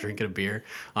fuck about drinking a beer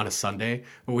on a Sunday.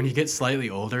 But when you get slightly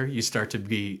older, you start to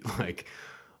be like,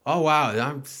 oh, wow,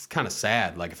 I'm kind of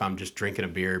sad. Like, if I'm just drinking a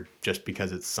beer just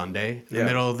because it's Sunday in the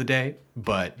middle of the day.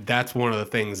 But that's one of the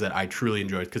things that I truly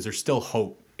enjoy, because there's still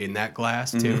hope in that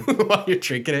glass too while you're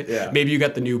drinking it. Yeah. Maybe you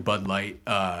got the new Bud Light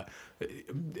line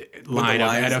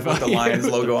with the Lions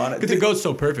logo on it. Because it goes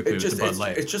so perfectly with the Bud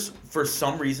Light. It's just, for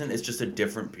some reason, it's just a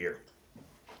different beer.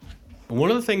 One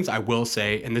of the things I will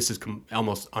say, and this is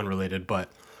almost unrelated,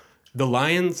 but the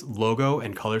Lions logo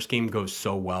and color scheme goes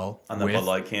so well on the Bud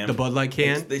Light can. The Bud Light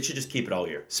can. They should just keep it all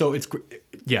year. So it's,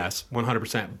 yes,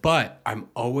 100%. But I'm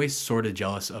always sort of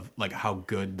jealous of like how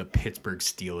good the Pittsburgh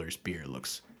Steelers beer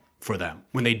looks for them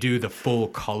when they do the full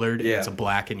colored. It's a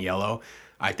black and yellow.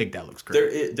 I think that looks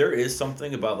great. There is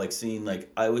something about like seeing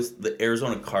the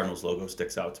Arizona Cardinals logo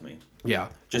sticks out to me. Yeah.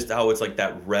 Just how it's like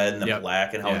that red and the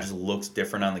black, and how it just looks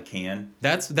different on the can.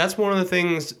 That's one of the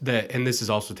things that, and this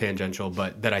is also tangential,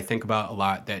 but that I think about a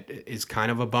lot that is kind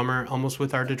of a bummer almost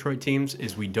with our Detroit teams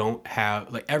is we don't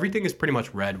have, like, everything is pretty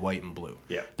much red, white, and blue.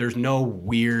 Yeah. There's no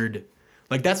weird,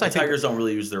 like, that's, I think. Tigers don't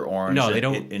really use their orange they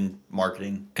don't. In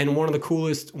marketing. And one of the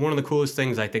coolest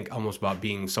things I think almost about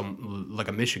being like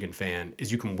a Michigan fan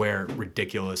is you can wear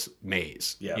ridiculous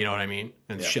maize. Yeah. You know what I mean?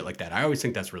 And shit like that. I always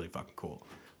think that's really fucking cool.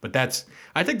 But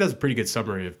I think that's a pretty good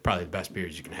summary of probably the best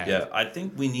beers you can have. Yeah, I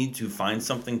think we need to find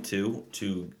something too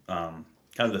to kind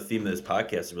of the theme of this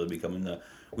podcast is really becoming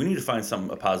we need to find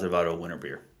a positive out of winter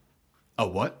beer. A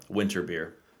what? Winter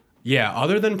beer. Yeah,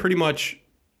 other than pretty much.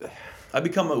 I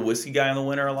become a whiskey guy in the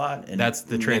winter a lot, and that's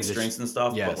the transition drinks and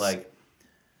stuff. Yes. But like,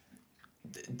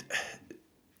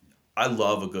 I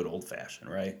love a good old fashioned,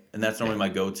 right? And that's normally my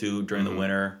go-to during the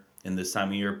winter in this time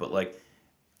of year. But like,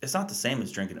 it's not the same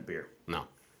as drinking a beer. No.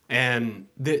 And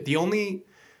the only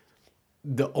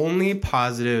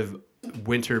positive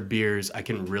winter beers I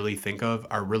can really think of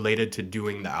are related to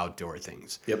doing the outdoor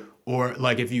things. Yep. Or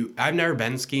like I've never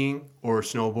been skiing or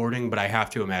snowboarding, but I have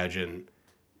to imagine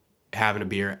having a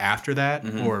beer after that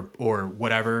or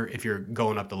whatever if you're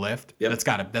going up the lift. Yep. That's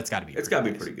gotta be. It's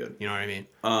gotta be pretty good. You know what I mean?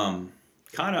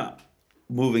 Kind of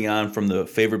moving on from the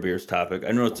favorite beers topic.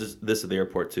 I noticed this at the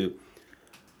airport too.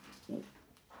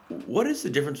 What is the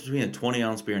difference between a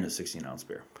 20-ounce beer and a 16-ounce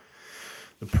beer?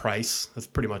 The price. That's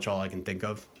pretty much all I can think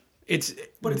of. It's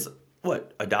what,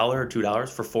 $1 or $2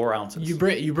 for 4 ounces? You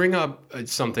bring up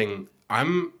something.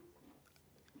 I'm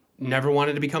never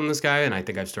wanted to become this guy, and I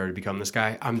think I've started to become this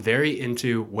guy. I'm very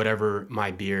into whatever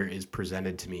my beer is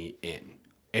presented to me in.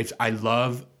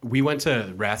 We went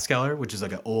to Rathskeller, which is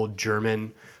like an old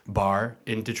German bar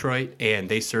in Detroit, and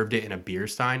they served it in a beer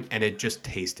stein, and it just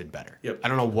tasted better. Yep. I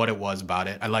don't know what it was about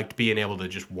it. I liked being able to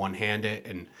just one-hand it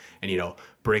and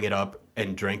bring it up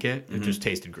and drink it. It just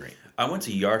tasted great. I went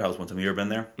to Yard House one time. You ever been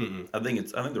there? I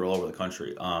think they're all over the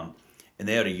country. And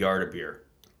they had a yard of beer.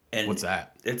 And What's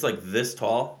that? It's like this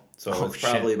tall, so it's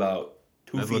probably about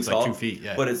 2 That feet looks tall. like 2 feet,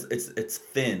 yeah. But it's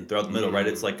thin throughout the middle, right?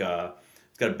 It's like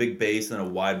it's got a big base and a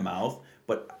wide mouth.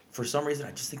 But for some reason,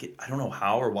 I just think I don't know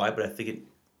how or why, but I think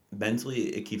mentally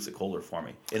it keeps it colder for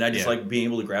me. And I just like being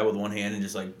able to grab it with one hand and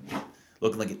just like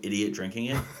looking like an idiot drinking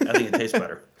it. I think it tastes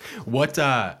better. What?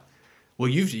 Well,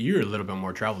 you're a little bit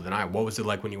more traveled than I. What was it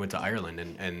like when you went to Ireland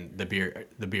and the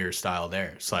beer style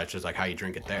there / just like how you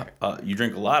drink it there? You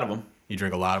drink a lot of them. You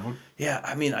drink a lot of them? Yeah,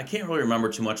 I mean, I can't really remember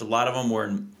too much. A lot of them were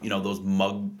in, those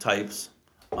mug types.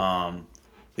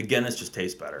 The Guinness just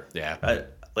tastes better. Yeah.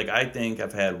 I think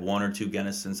I've had 1 or 2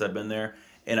 Guinness since I've been there,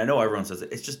 and I know everyone says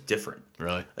it's just different.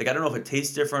 Really? Like, I don't know if it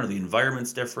tastes different or the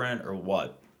environment's different or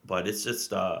what, but it's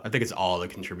just. I think it's all the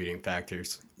contributing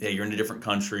factors. Yeah, you're in a different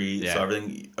country, Yeah. so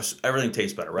everything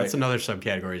tastes better, right? That's another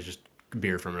subcategory is just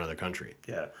beer from another country.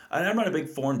 Yeah, and I'm not a big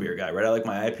foreign beer guy, right? I like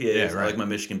my IPAs, Yeah, right. I like my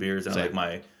Michigan beers, and I Same.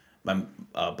 like my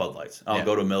Bud Lights. I'll Yeah.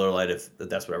 go to Miller Lite if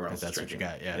that's what everyone else That's is what you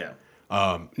drinking. got, yeah.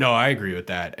 Yeah. No, I agree with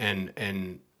that.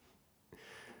 And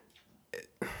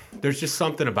there's just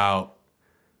something about,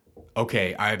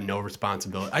 okay, I have no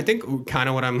responsibility. I think kind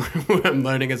of what I'm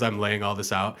learning as I'm laying all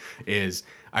this out is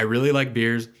I really like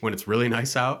beers when it's really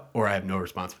nice out or I have no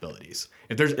responsibilities.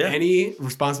 If there's any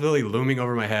responsibility looming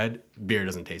over my head, beer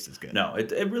doesn't taste as good. No,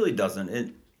 it really doesn't.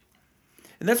 And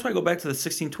that's why I go back to the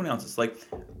 16, 20 ounces. Like,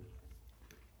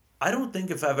 I don't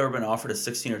think if I've ever been offered a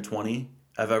 16 or 20,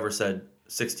 I've ever said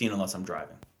 16 unless I'm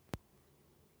driving.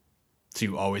 So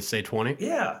you always say 20?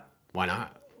 Yeah. Why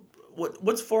not?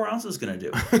 What's 4 ounces going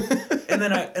to do? And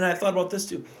then I thought about this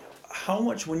too. How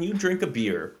much, when you drink a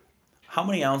beer, how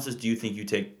many ounces do you think you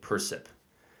take per sip?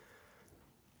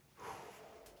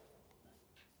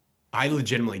 I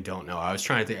legitimately don't know. I was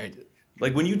trying to think.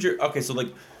 Like when you drink, okay, so like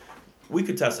we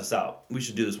could test this out. We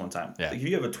should do this one time. Yeah. Like if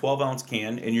you have a 12-ounce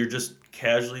can and you're just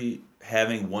casually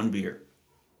having one beer,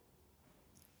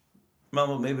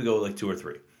 well, maybe go like 2 or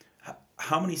 3.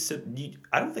 How many sips?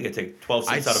 I don't think I take 12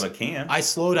 sips out of a can. I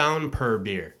slow down per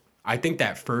beer. I think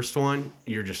that first one,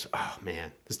 you're just, oh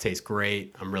man, this tastes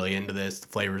great. I'm really into this. The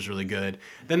flavor's really good.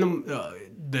 Then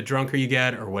the drunker you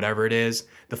get or whatever it is,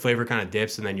 the flavor kind of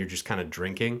dips and then you're just kind of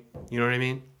drinking. You know what I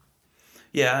mean?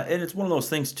 Yeah, and it's one of those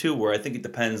things too where I think it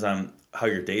depends on how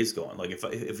your day's going. Like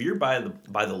if you're by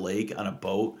the lake on a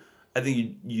boat, I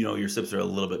think you know your sips are a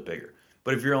little bit bigger.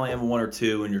 But if you're only having 1 or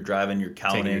 2 and you're driving, you're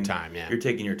counting. Taking your time, yeah. You're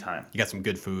taking your time. You got some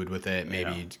good food with it.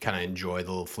 Maybe you kind of enjoy the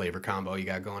little flavor combo you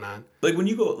got going on. Like when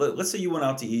you go, let's say you went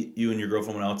out to eat, you and your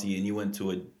girlfriend went out to eat, and you went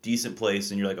to a decent place,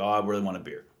 and you're like, oh, I really want a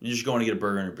beer. You're just going to get a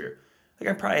burger and a beer. Like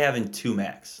I'm probably having 2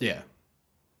 max. Yeah.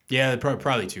 Yeah,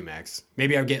 probably 2 max.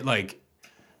 Maybe I get like,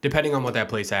 depending on what that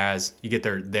place has, you get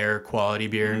their quality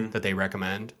beer that they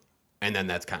recommend, and then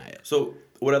that's kind of it. So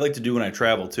what I like to do when I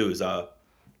travel too is I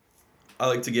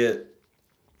like to get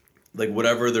like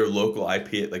whatever their local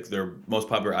IPA, like their most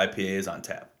popular IPA is on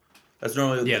tap. That's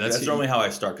normally that's normally how I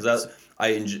start because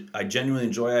I genuinely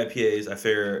enjoy IPAs. I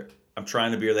figure I'm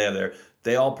trying the beer they have there.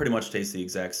 They all pretty much taste the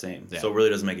exact same, so it really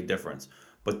doesn't make a difference.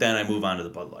 But then I move on to the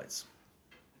Bud Lights.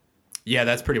 Yeah,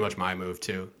 that's pretty much my move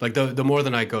too. Like the more the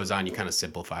night goes on, you kind of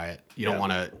simplify it. You don't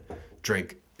want to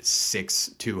drink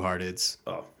 6 Two-Hearteds.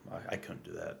 Oh, I couldn't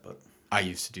do that, but I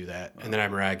used to do that, and then I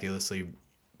miraculously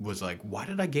was like, why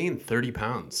did I gain 30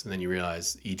 pounds? And then you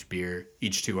realize each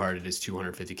Two-Hearted is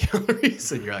 250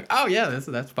 calories, and you're like, oh yeah,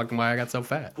 that's fucking why I got so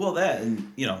fat. Well, that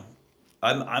and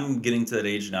I'm getting to that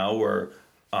age now where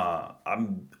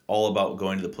I'm all about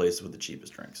going to the place with the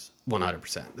cheapest drinks. 100%.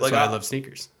 That's Like why I love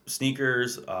sneakers.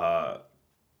 Sneakers, Bar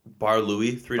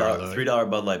Louie,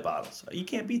 $3 Bud Light bottles. You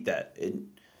can't beat that.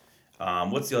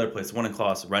 What's the other place? One in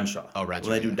Claus, Renshaw. Oh, Renshaw,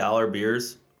 When they do dollar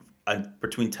beers,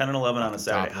 between 10 and 11 on a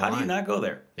Saturday. of the How do you line. not go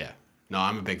there? Yeah. No,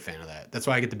 I'm a big fan of that. That's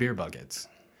why I get the beer buckets.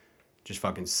 Just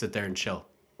fucking sit there and chill.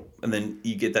 And then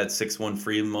you get that 6-1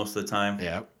 free most of the time.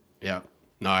 Yeah. Yeah.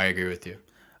 No, I agree with you.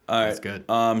 All right. That's good.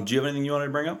 Do you have anything you wanted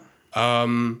to bring up?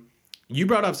 You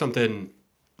brought up something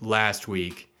last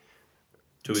week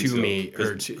 2 weeks to ago, me,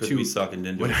 or because to we suck and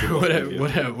didn't do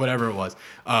it. whatever it was.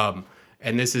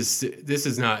 And this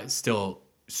is not still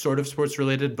sort of sports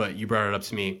related, but you brought it up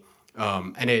to me.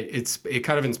 And it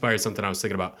kind of inspired something I was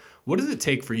thinking about. What does it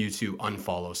take for you to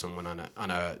unfollow someone on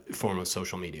a form of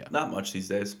social media? Not much these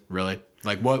days. Really?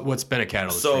 Like what's been a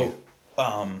catalyst for So,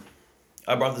 you?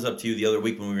 I brought this up to you the other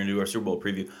week when we were going to do our Super Bowl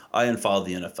preview. I unfollowed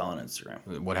the NFL on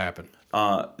Instagram. What happened?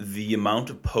 The amount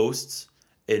of posts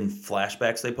and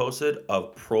flashbacks they posted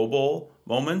of Pro Bowl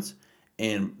moments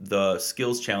and the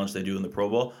skills challenge they do in the Pro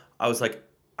Bowl, I was like,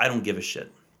 I don't give a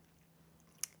shit.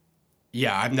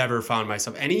 Yeah, I've never found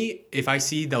myself if I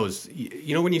see those,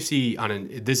 when you see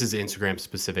this is Instagram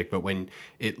specific, but when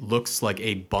it looks like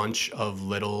a bunch of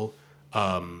little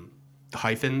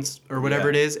hyphens or whatever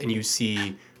it is, and you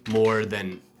see more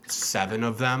than 7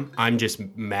 of them, I'm just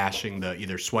mashing the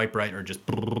either swipe right or just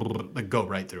like go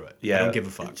right through it. Yeah, I don't give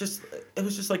a fuck. It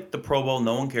was just like the Pro Bowl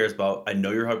no one cares about. I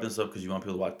know you're hyping this up because you want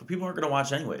people to watch, but people aren't going to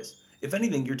watch anyways. If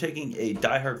anything, you're taking a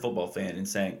diehard football fan and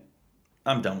saying,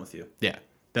 I'm done with you. Yeah.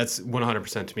 That's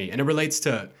 100% to me. And it relates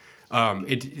to,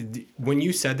 when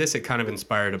you said this, it kind of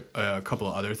inspired a couple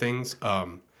of other things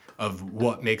of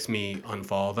what makes me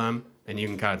unfollow them. And you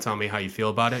can kind of tell me how you feel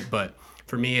about it. But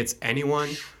for me, it's anyone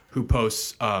who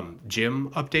posts gym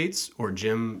updates or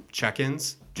gym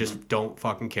check-ins. Just don't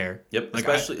fucking care. Yep. Like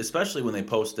especially when they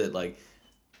post it like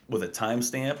with a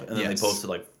timestamp and then they post it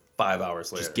like 5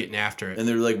 hours later. Just getting after it. And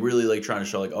they're like really like trying to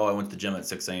show like, oh, I went to the gym at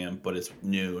 6 a.m., but it's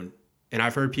noon. And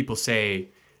I've heard people say,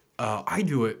 I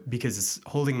do it because it's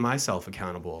holding myself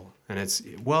accountable. And it's,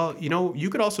 well, you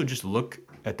could also just look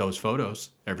at those photos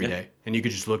every day. And you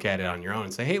could just look at it on your own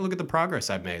and say, hey, look at the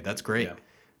progress I've made. That's great. Yeah.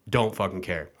 Don't fucking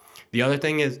care. The other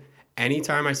thing is,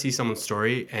 anytime I see someone's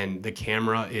story and the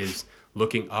camera is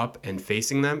looking up and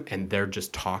facing them and they're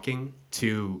just talking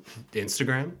to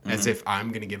Instagram as if I'm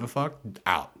going to give a fuck,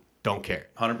 out. Don't care.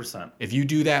 100%. If you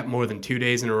do that more than 2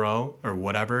 days in a row or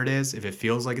whatever it is, if it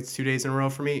feels like it's 2 days in a row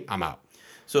for me, I'm out.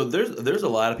 So there's a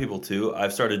lot of people too.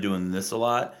 I've started doing this a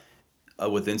lot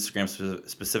with Instagram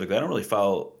specifically. I don't really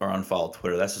follow or unfollow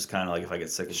Twitter. That's just kind of like if I get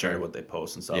sick and tired of what they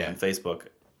post and stuff. Yeah. And Facebook,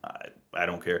 I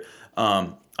don't care.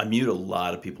 I mute a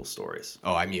lot of people's stories.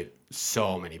 Oh, I mute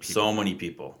so many people. So many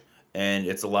people. And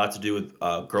it's a lot to do with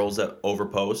girls that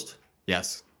overpost.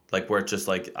 Yes. Like where it's just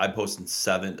like I'm posting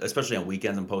 7, especially on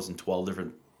weekends, I'm posting 12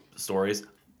 different stories.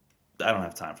 I don't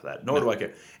have time for that. Nor do I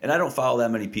care. And I don't follow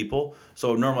that many people.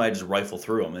 So normally I just rifle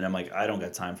through them and I'm like, I don't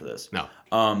got time for this. No.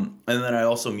 And then I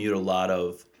also mute a lot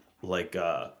of like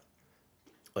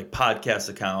podcast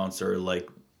accounts or like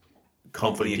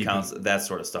company accounts, that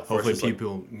sort of stuff. Hopefully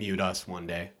people mute us one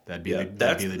day. That'd be the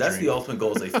dream. That's the ultimate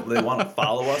goal. Is they want to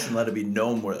follow us and let it be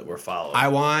known that we're following. I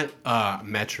want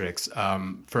metrics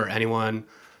for anyone.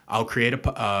 I'll create an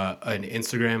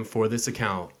Instagram for this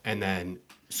account and then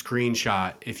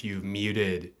screenshot if you've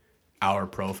muted our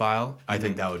profile. I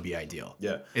think that would be ideal.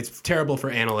 Yeah. It's terrible for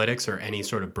analytics or any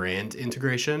sort of brand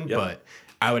integration, but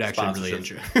I would actually really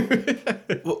enjoy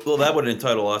it. well, that would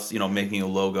entitle us, making a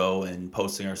logo and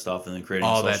posting our stuff and then creating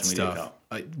all a that social media stuff,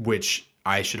 account. Which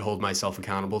I should hold myself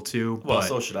accountable to. Well, but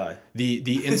so should I.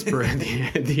 The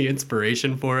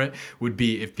inspiration for it would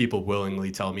be if people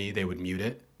willingly tell me they would mute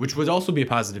it, which would also be a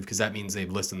positive because that means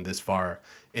they've listened this far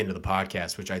into the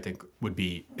podcast, which I think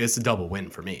it's a double win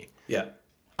for me. Yeah.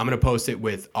 I'm going to post it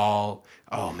with oh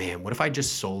man, what if I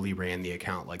just solely ran the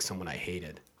account like someone I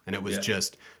hated? And it was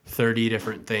just 30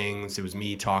 different things. It was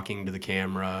me talking to the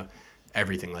camera,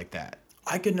 everything like that.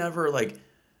 I could never like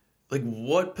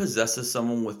what possesses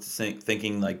someone with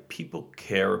thinking like people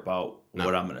care about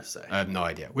what I'm going to say? I have no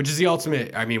idea, which is the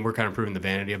ultimate. I mean, we're kind of proving the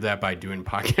vanity of that by doing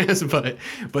podcasts,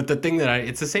 but the thing that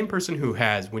it's the same person who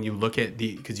has, when you look at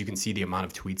because you can see the amount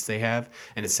of tweets they have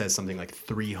and it says something like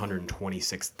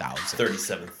 326,000.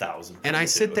 37,000. And I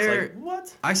sit there, like,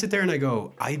 what? I sit there and I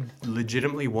go, I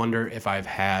legitimately wonder if I've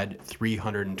had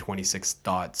 326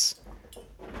 thoughts,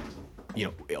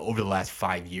 over the last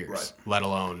 5 years, right. Let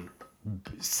alone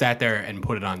sat there and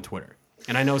put it on Twitter.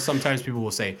 And I know sometimes people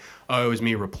will say, oh, it was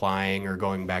me replying or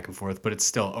going back and forth, but it's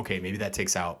still, okay, maybe that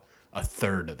takes out a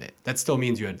third of it. That still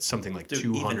means you had something like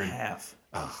 200. Even half.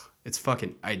 Ugh, it's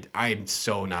fucking, I'm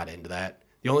so not into that.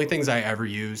 The only things I ever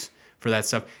use for that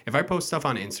stuff, if I post stuff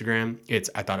on Instagram,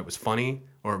 I thought it was funny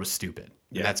or it was stupid.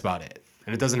 Yeah. That's about it.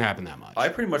 And it doesn't happen that much. I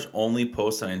pretty much only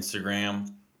post on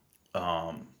Instagram,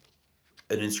 an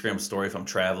Instagram story if I'm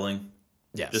traveling.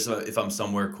 Yes. Just if I'm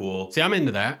somewhere cool. See, I'm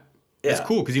into that. Yeah. It's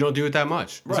cool because you don't do it that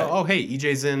much. Right. So, oh, hey,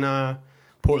 EJ's in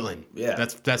Portland. Yeah.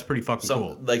 That's pretty fucking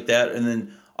cool. Like that, and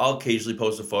then I'll occasionally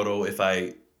post a photo if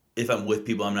I'm with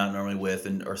people I'm not normally with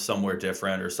or somewhere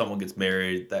different or someone gets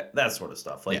married, that sort of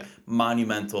stuff. Like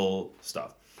monumental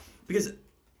stuff. Because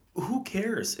who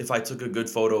cares if I took a good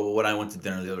photo when I went to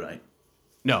dinner the other night?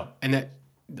 No. And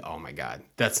Oh my God,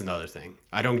 that's another thing.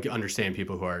 I don't understand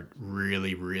people who are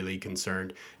really, really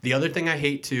concerned. The other thing I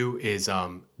hate too is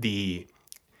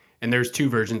and there's two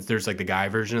versions. There's like the guy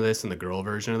version of this and the girl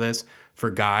version of this.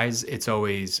 For guys, it's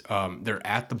always they're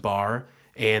at the bar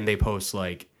and they post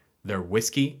like their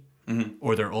whiskey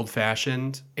or their old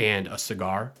fashioned and a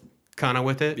cigar kind of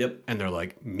with it. Yep. And they're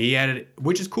like, me at it,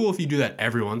 which is cool if you do that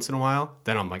every once in a while.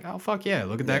 Then I'm like, oh, fuck yeah,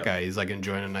 look at that guy. He's like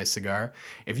enjoying a nice cigar.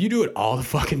 If you do it all the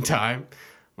fucking time,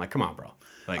 I'm like, come on, bro.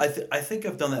 Like, I think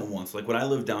I've done that once. Like when I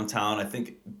lived downtown, I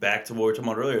think back to what we were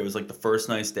talking about earlier, it was like the first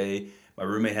nice day. My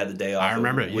roommate had the day off. I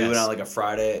remember it, We went yes. out like a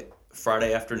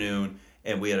Friday afternoon,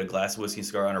 and we had a glass of whiskey and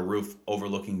cigar on a roof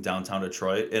overlooking downtown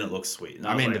Detroit, and it looks sweet. And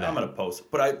I was I'm like, into that. I'm going to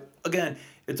post. But again,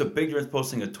 it's a big difference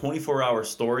posting a 24-hour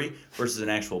story versus an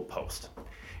actual post.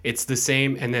 it's the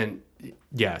same. And then,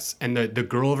 yes. And the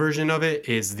girl version of it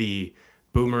is the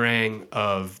boomerang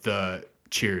of the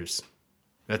cheers.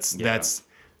 That's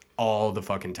all the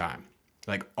fucking time.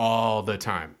 Like all the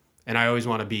time. And I always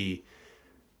want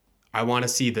to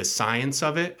see the science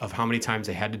of it, of how many times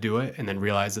they had to do it, and then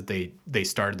realize that they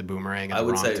started the boomerang at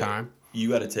the wrong time. You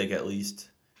got to take at least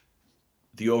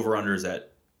the over-unders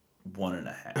at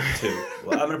 1.5, 2.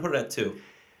 Well, I'm going to put it at 2.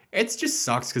 It just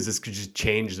sucks because this could just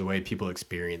change the way people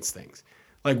experience things.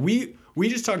 Like we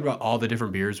just talked about all the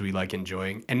different beers we like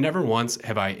enjoying, and never once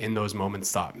have I in those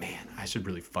moments thought, man, I should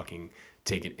really fucking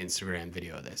take an Instagram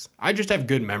video of this. I just have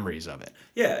good memories of it.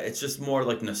 Yeah, it's just more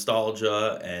like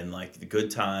nostalgia and like the good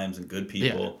times and good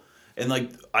people. And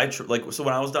like so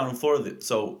when I was down in Florida,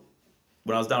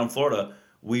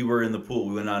 we were in the pool.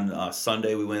 We went on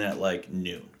Sunday. We went at like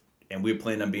noon, and we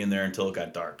planned on being there until it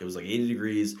got dark. It was like 80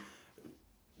 degrees.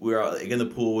 We were like in the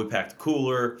pool. We packed a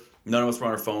cooler. None of us were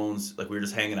on our phones. Like we were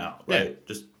just hanging out, right? Yeah.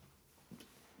 Just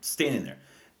standing there.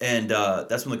 And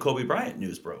that's when the Kobe Bryant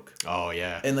news broke. Oh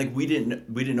yeah. And like we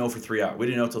didn't know for 3 hours. We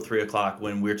didn't know until 3 o'clock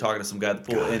when we were talking to some guy at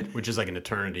the pool. God, And which is like an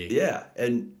eternity. yeah,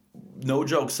 and no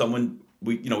joke,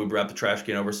 we brought the trash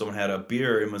can over. Someone had a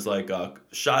beer and was like,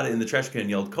 shot it in the trash can and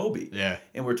yelled Kobe. Yeah.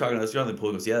 And we're talking to this guy in the pool.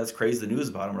 He goes, yeah, that's crazy. The news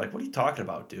about him. We're like, what are you talking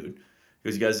about, dude? He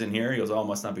goes, you guys didn't hear? He goes, oh, it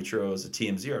must not be true. It was a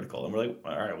TMZ article. And we're like,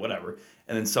 all right, whatever.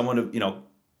 And then someone,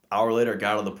 hour later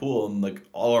got out of the pool and like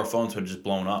all our phones had just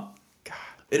blown up. God.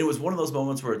 And it was one of those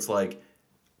moments where it's like,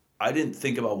 I didn't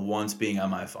think about once being on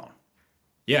my phone.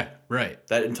 Yeah, right.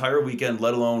 That entire weekend,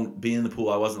 let alone being in the pool,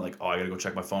 I wasn't like, oh, I got to go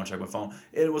check my phone. And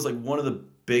it was like one of the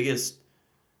biggest,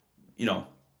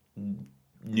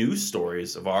 news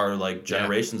stories of our like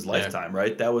generation's lifetime,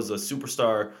 right? That was a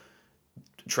superstar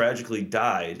tragically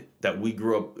died that we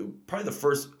grew up, probably the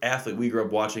first athlete we grew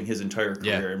up watching his entire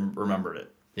career and remembered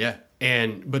it. Yeah.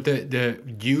 But the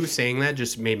you saying that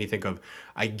just made me think of,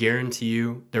 I guarantee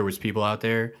you there was people out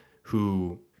there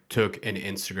who took an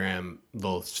Instagram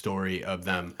little story of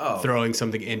them throwing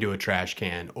something into a trash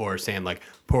can or saying like,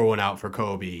 pour one out for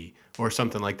Kobe or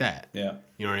something like that. Yeah.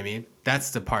 You know what I mean?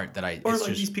 That's the part that Or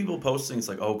like these people posting, it's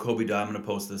like, oh, Kobe died, I'm going to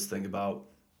post this thing about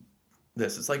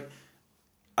this. It's like,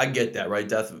 I get that, right?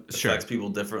 Death affects people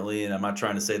differently, and I'm not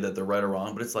trying to say that they're right or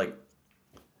wrong, but it's like,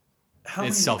 how many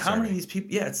of these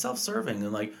people, it's self-serving,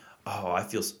 and like, oh, I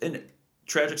feel, and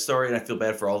tragic story, and I feel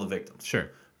bad for all the victims. Sure.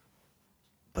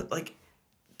 But like,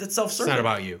 that's self-serving. It's not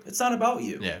about you. It's not about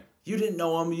you. Yeah. You didn't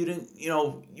know him. You didn't,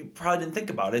 you probably didn't think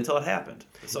about it until it happened.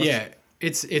 So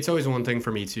it's always one thing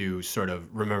for me to sort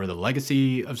of remember the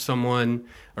legacy of someone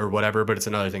or whatever, but it's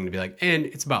another thing to be like, and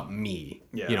it's about me.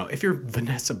 Yeah. If you're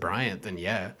Vanessa Bryant, then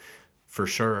yeah, for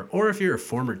sure. Or if you're a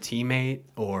former teammate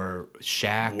or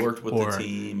Shaq, worked with the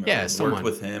team, someone worked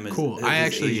with him, cool.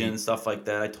 His agent, stuff like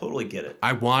that. I totally get it.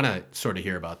 I want to sort of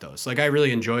hear about those. Like I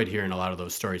really enjoyed hearing a lot of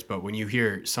those stories, but when you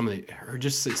hear some of or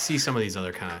just see some of these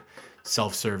other kind of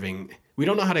self-serving, we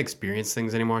don't know how to experience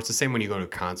things anymore. It's the same when you go to a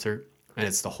concert. And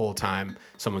it's the whole time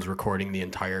someone's recording the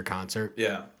entire concert.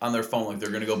 Yeah, on their phone, like they're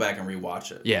going to go back and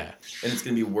rewatch it. Yeah. And it's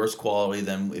going to be worse quality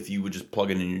than if you would just plug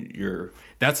it in your...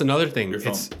 That's another thing.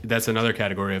 Phone. That's another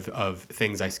category of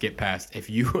things I skip past. If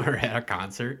you are at a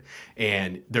concert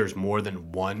and there's more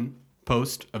than one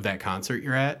post of that concert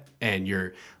you're at, and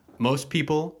most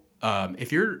people,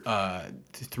 if you're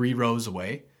 3 rows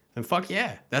away, then fuck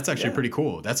yeah. That's actually pretty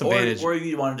cool. That's a advantage. Or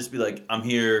you want to just be like, I'm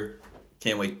here,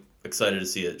 can't wait. Excited to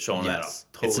see it, showing that off.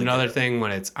 Totally it's another thing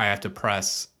when I have to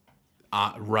press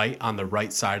right on the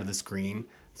right side of the screen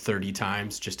 30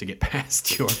 times just to get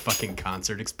past your fucking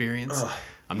concert experience. Ugh.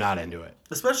 I'm not into it.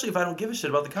 Especially if I don't give a shit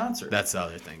about the concert. That's the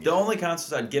other thing. The only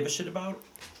concerts I'd give a shit about,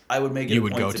 I would make it you a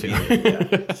would point go to. Be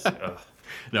there. Yeah.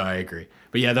 No, I agree.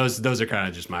 But yeah, those are kind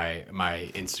of just my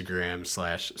Instagram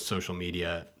 / social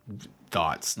media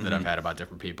thoughts that I've had about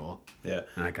different people. Yeah.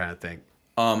 And I kind of think,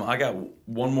 I got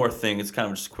one more thing. It's kind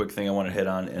of just a quick thing I want to hit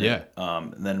on. And, Yeah.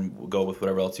 And then we'll go with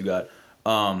whatever else you got.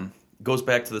 Goes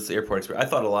back to this airport experience. I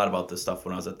thought a lot about this stuff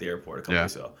when I was at the airport a couple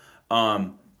weeks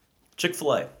ago.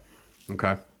 Chick-fil-A.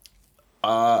 Okay.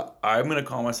 I'm going to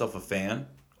call myself a fan.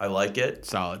 I like it.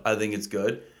 Solid. I think it's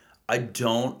good. I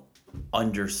don't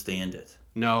understand it.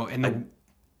 No, and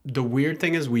the weird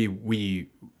thing is we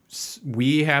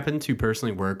happen to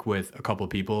personally work with a couple of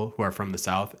people who are from the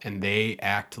South, and they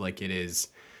act like it is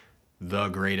the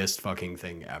greatest fucking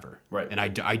thing ever. Right. And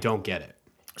I don't get it.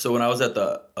 So when I was at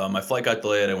the my flight got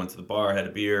delayed, I went to the bar, had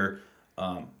a beer.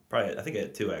 I think I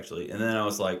had 2 actually, and then I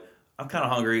was like, I'm kind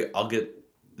of hungry. I'll get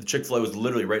the Chick-fil-A was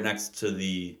literally right next to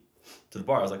the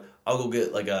bar. I was like, I'll go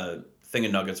get like a thing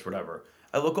of nuggets, or whatever.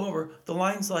 I look over, the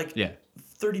line's like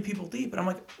 30 people deep, and I'm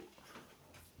like,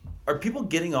 are people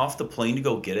getting off the plane to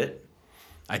go get it?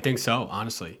 I think so,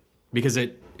 honestly, because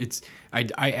it's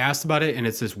I asked about it, and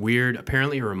it's this weird.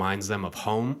 Apparently, it reminds them of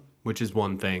home, which is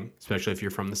one thing, especially if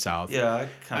you're from the South. Yeah,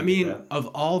 I mean, of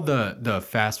all the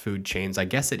fast food chains, I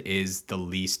guess it is the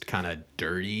least kind of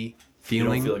dirty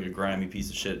feeling. You don't feel like a grimy piece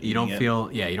of shit. You don't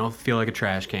feel like a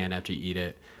trash can after you eat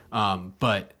it.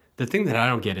 But the thing that I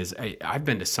don't get is I've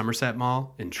been to Somerset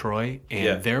Mall in Troy,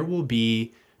 and there will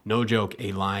be, no joke,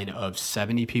 a line of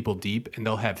 70 people deep, and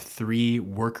they'll have 3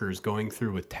 workers going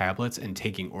through with tablets and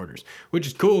taking orders, which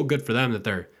is cool. Good for them that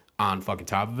they're on fucking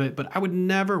top of it. But I would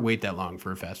never wait that long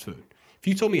for a fast food. If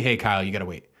you told me, hey, Kyle, you got to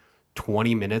wait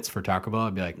 20 minutes for Taco Bell,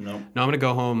 I'd be like, no, I'm going to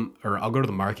go home, or I'll go to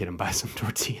the market and buy some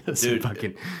tortillas. Dude,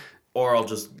 and or I'll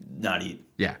just not eat.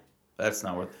 Yeah. That's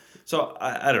not worth it. So,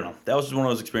 I don't know. That was just one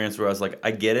of those experiences where I was like,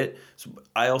 I get it. So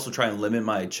I also try and limit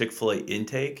my Chick-fil-A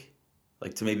intake,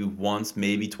 like to maybe once,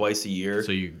 maybe twice a year.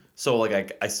 So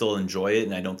like, I still enjoy it,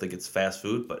 and I don't think it's fast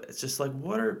food, but it's just like,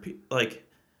 what are people, like,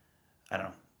 I don't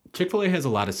know. Chick-fil-A has a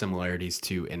lot of similarities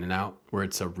to In-N-Out, where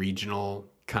it's a regional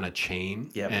kind of chain.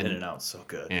 Yeah, but In-N-Out's so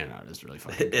good. In-N-Out is really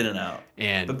fucking good. In-N-Out.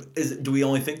 And do we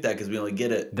only think that because we only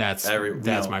get it? That's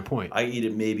my point. I eat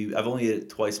it I've only eaten it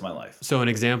twice in my life. So an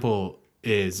example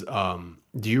is,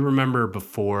 do you remember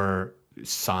before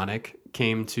Sonic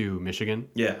came to Michigan?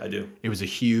 Yeah, I do. It was a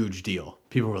huge deal.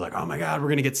 People were like, oh my God, we're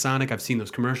going to get Sonic. I've seen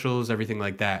those commercials, everything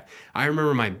like that. I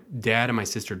remember my dad and my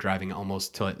sister driving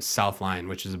almost to South Line,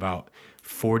 which is about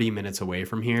 40 minutes away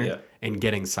from here, and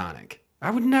getting Sonic. I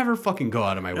would never fucking go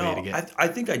out of my way to get. I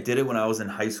think I did it when I was in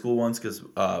high school once because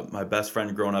my best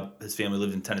friend growing up, his family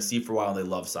lived in Tennessee for a while, and they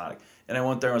loved Sonic. And I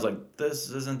went there and was like, this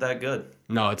isn't that good.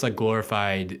 No, it's like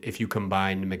glorified if you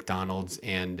combined McDonald's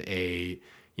and a,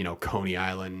 Coney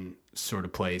Island sort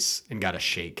of place and got a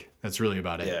shake. That's really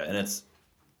about it. Yeah,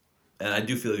 and I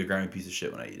do feel like a grimy piece of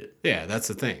shit when I eat it. Yeah, that's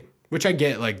the thing. Which I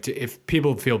get, like, if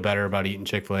people feel better about eating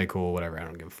Chick-fil-A, cool, whatever, I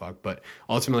don't give a fuck. But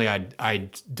ultimately, I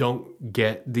don't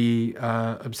get the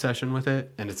obsession with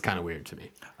it, and it's kind of weird to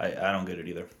me. I don't get it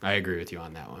either. I agree with you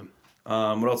on that one.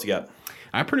 What else you got?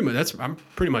 I'm pretty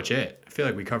much it. I feel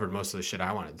like we covered most of the shit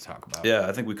I wanted to talk about. Yeah,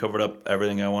 I think we covered up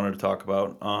everything I wanted to talk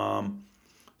about.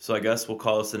 So I guess we'll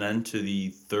call this an end to the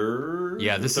third.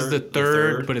 Yeah, this is the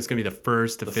third, but it's gonna be the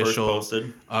first official. First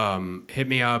posted. Hit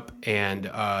me up and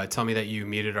tell me that you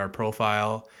muted our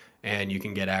profile, and you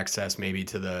can get access maybe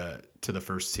to the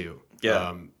first 2.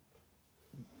 Yeah.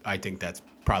 I think that's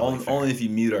probably fair. Only if you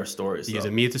mute our stories. You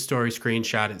can mute the story,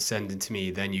 screenshot it, send it to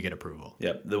me, then you get approval.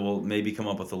 Yep. Then we'll maybe come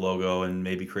up with a logo and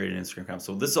maybe create an Instagram account.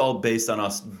 So this is all based on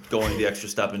us going the extra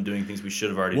step and doing things we should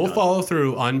have already done. We'll follow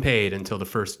through unpaid until the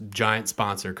first giant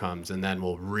sponsor comes, and then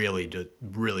we'll really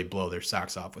blow their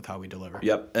socks off with how we deliver.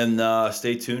 Yep. And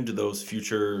stay tuned to those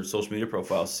future social media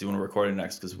profiles to see when we're recording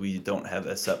next, because we don't have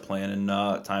a set plan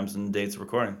and times and dates of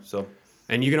recording. So.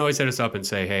 And you can always hit us up and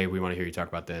say, hey, we want to hear you talk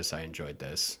about this. I enjoyed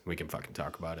this. We can fucking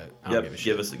talk about it. I don't give a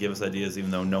shit. Give us ideas,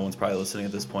 even though no one's probably listening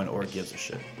at this point or gives a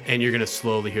shit. And you're going to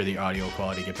slowly hear the audio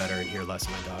quality get better and hear less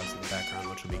of my dogs in the background,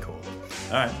 which will be cool.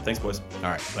 All right. Thanks, boys. All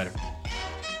right. Later.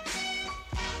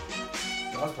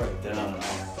 That was probably down an hour.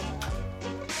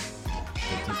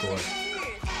 54.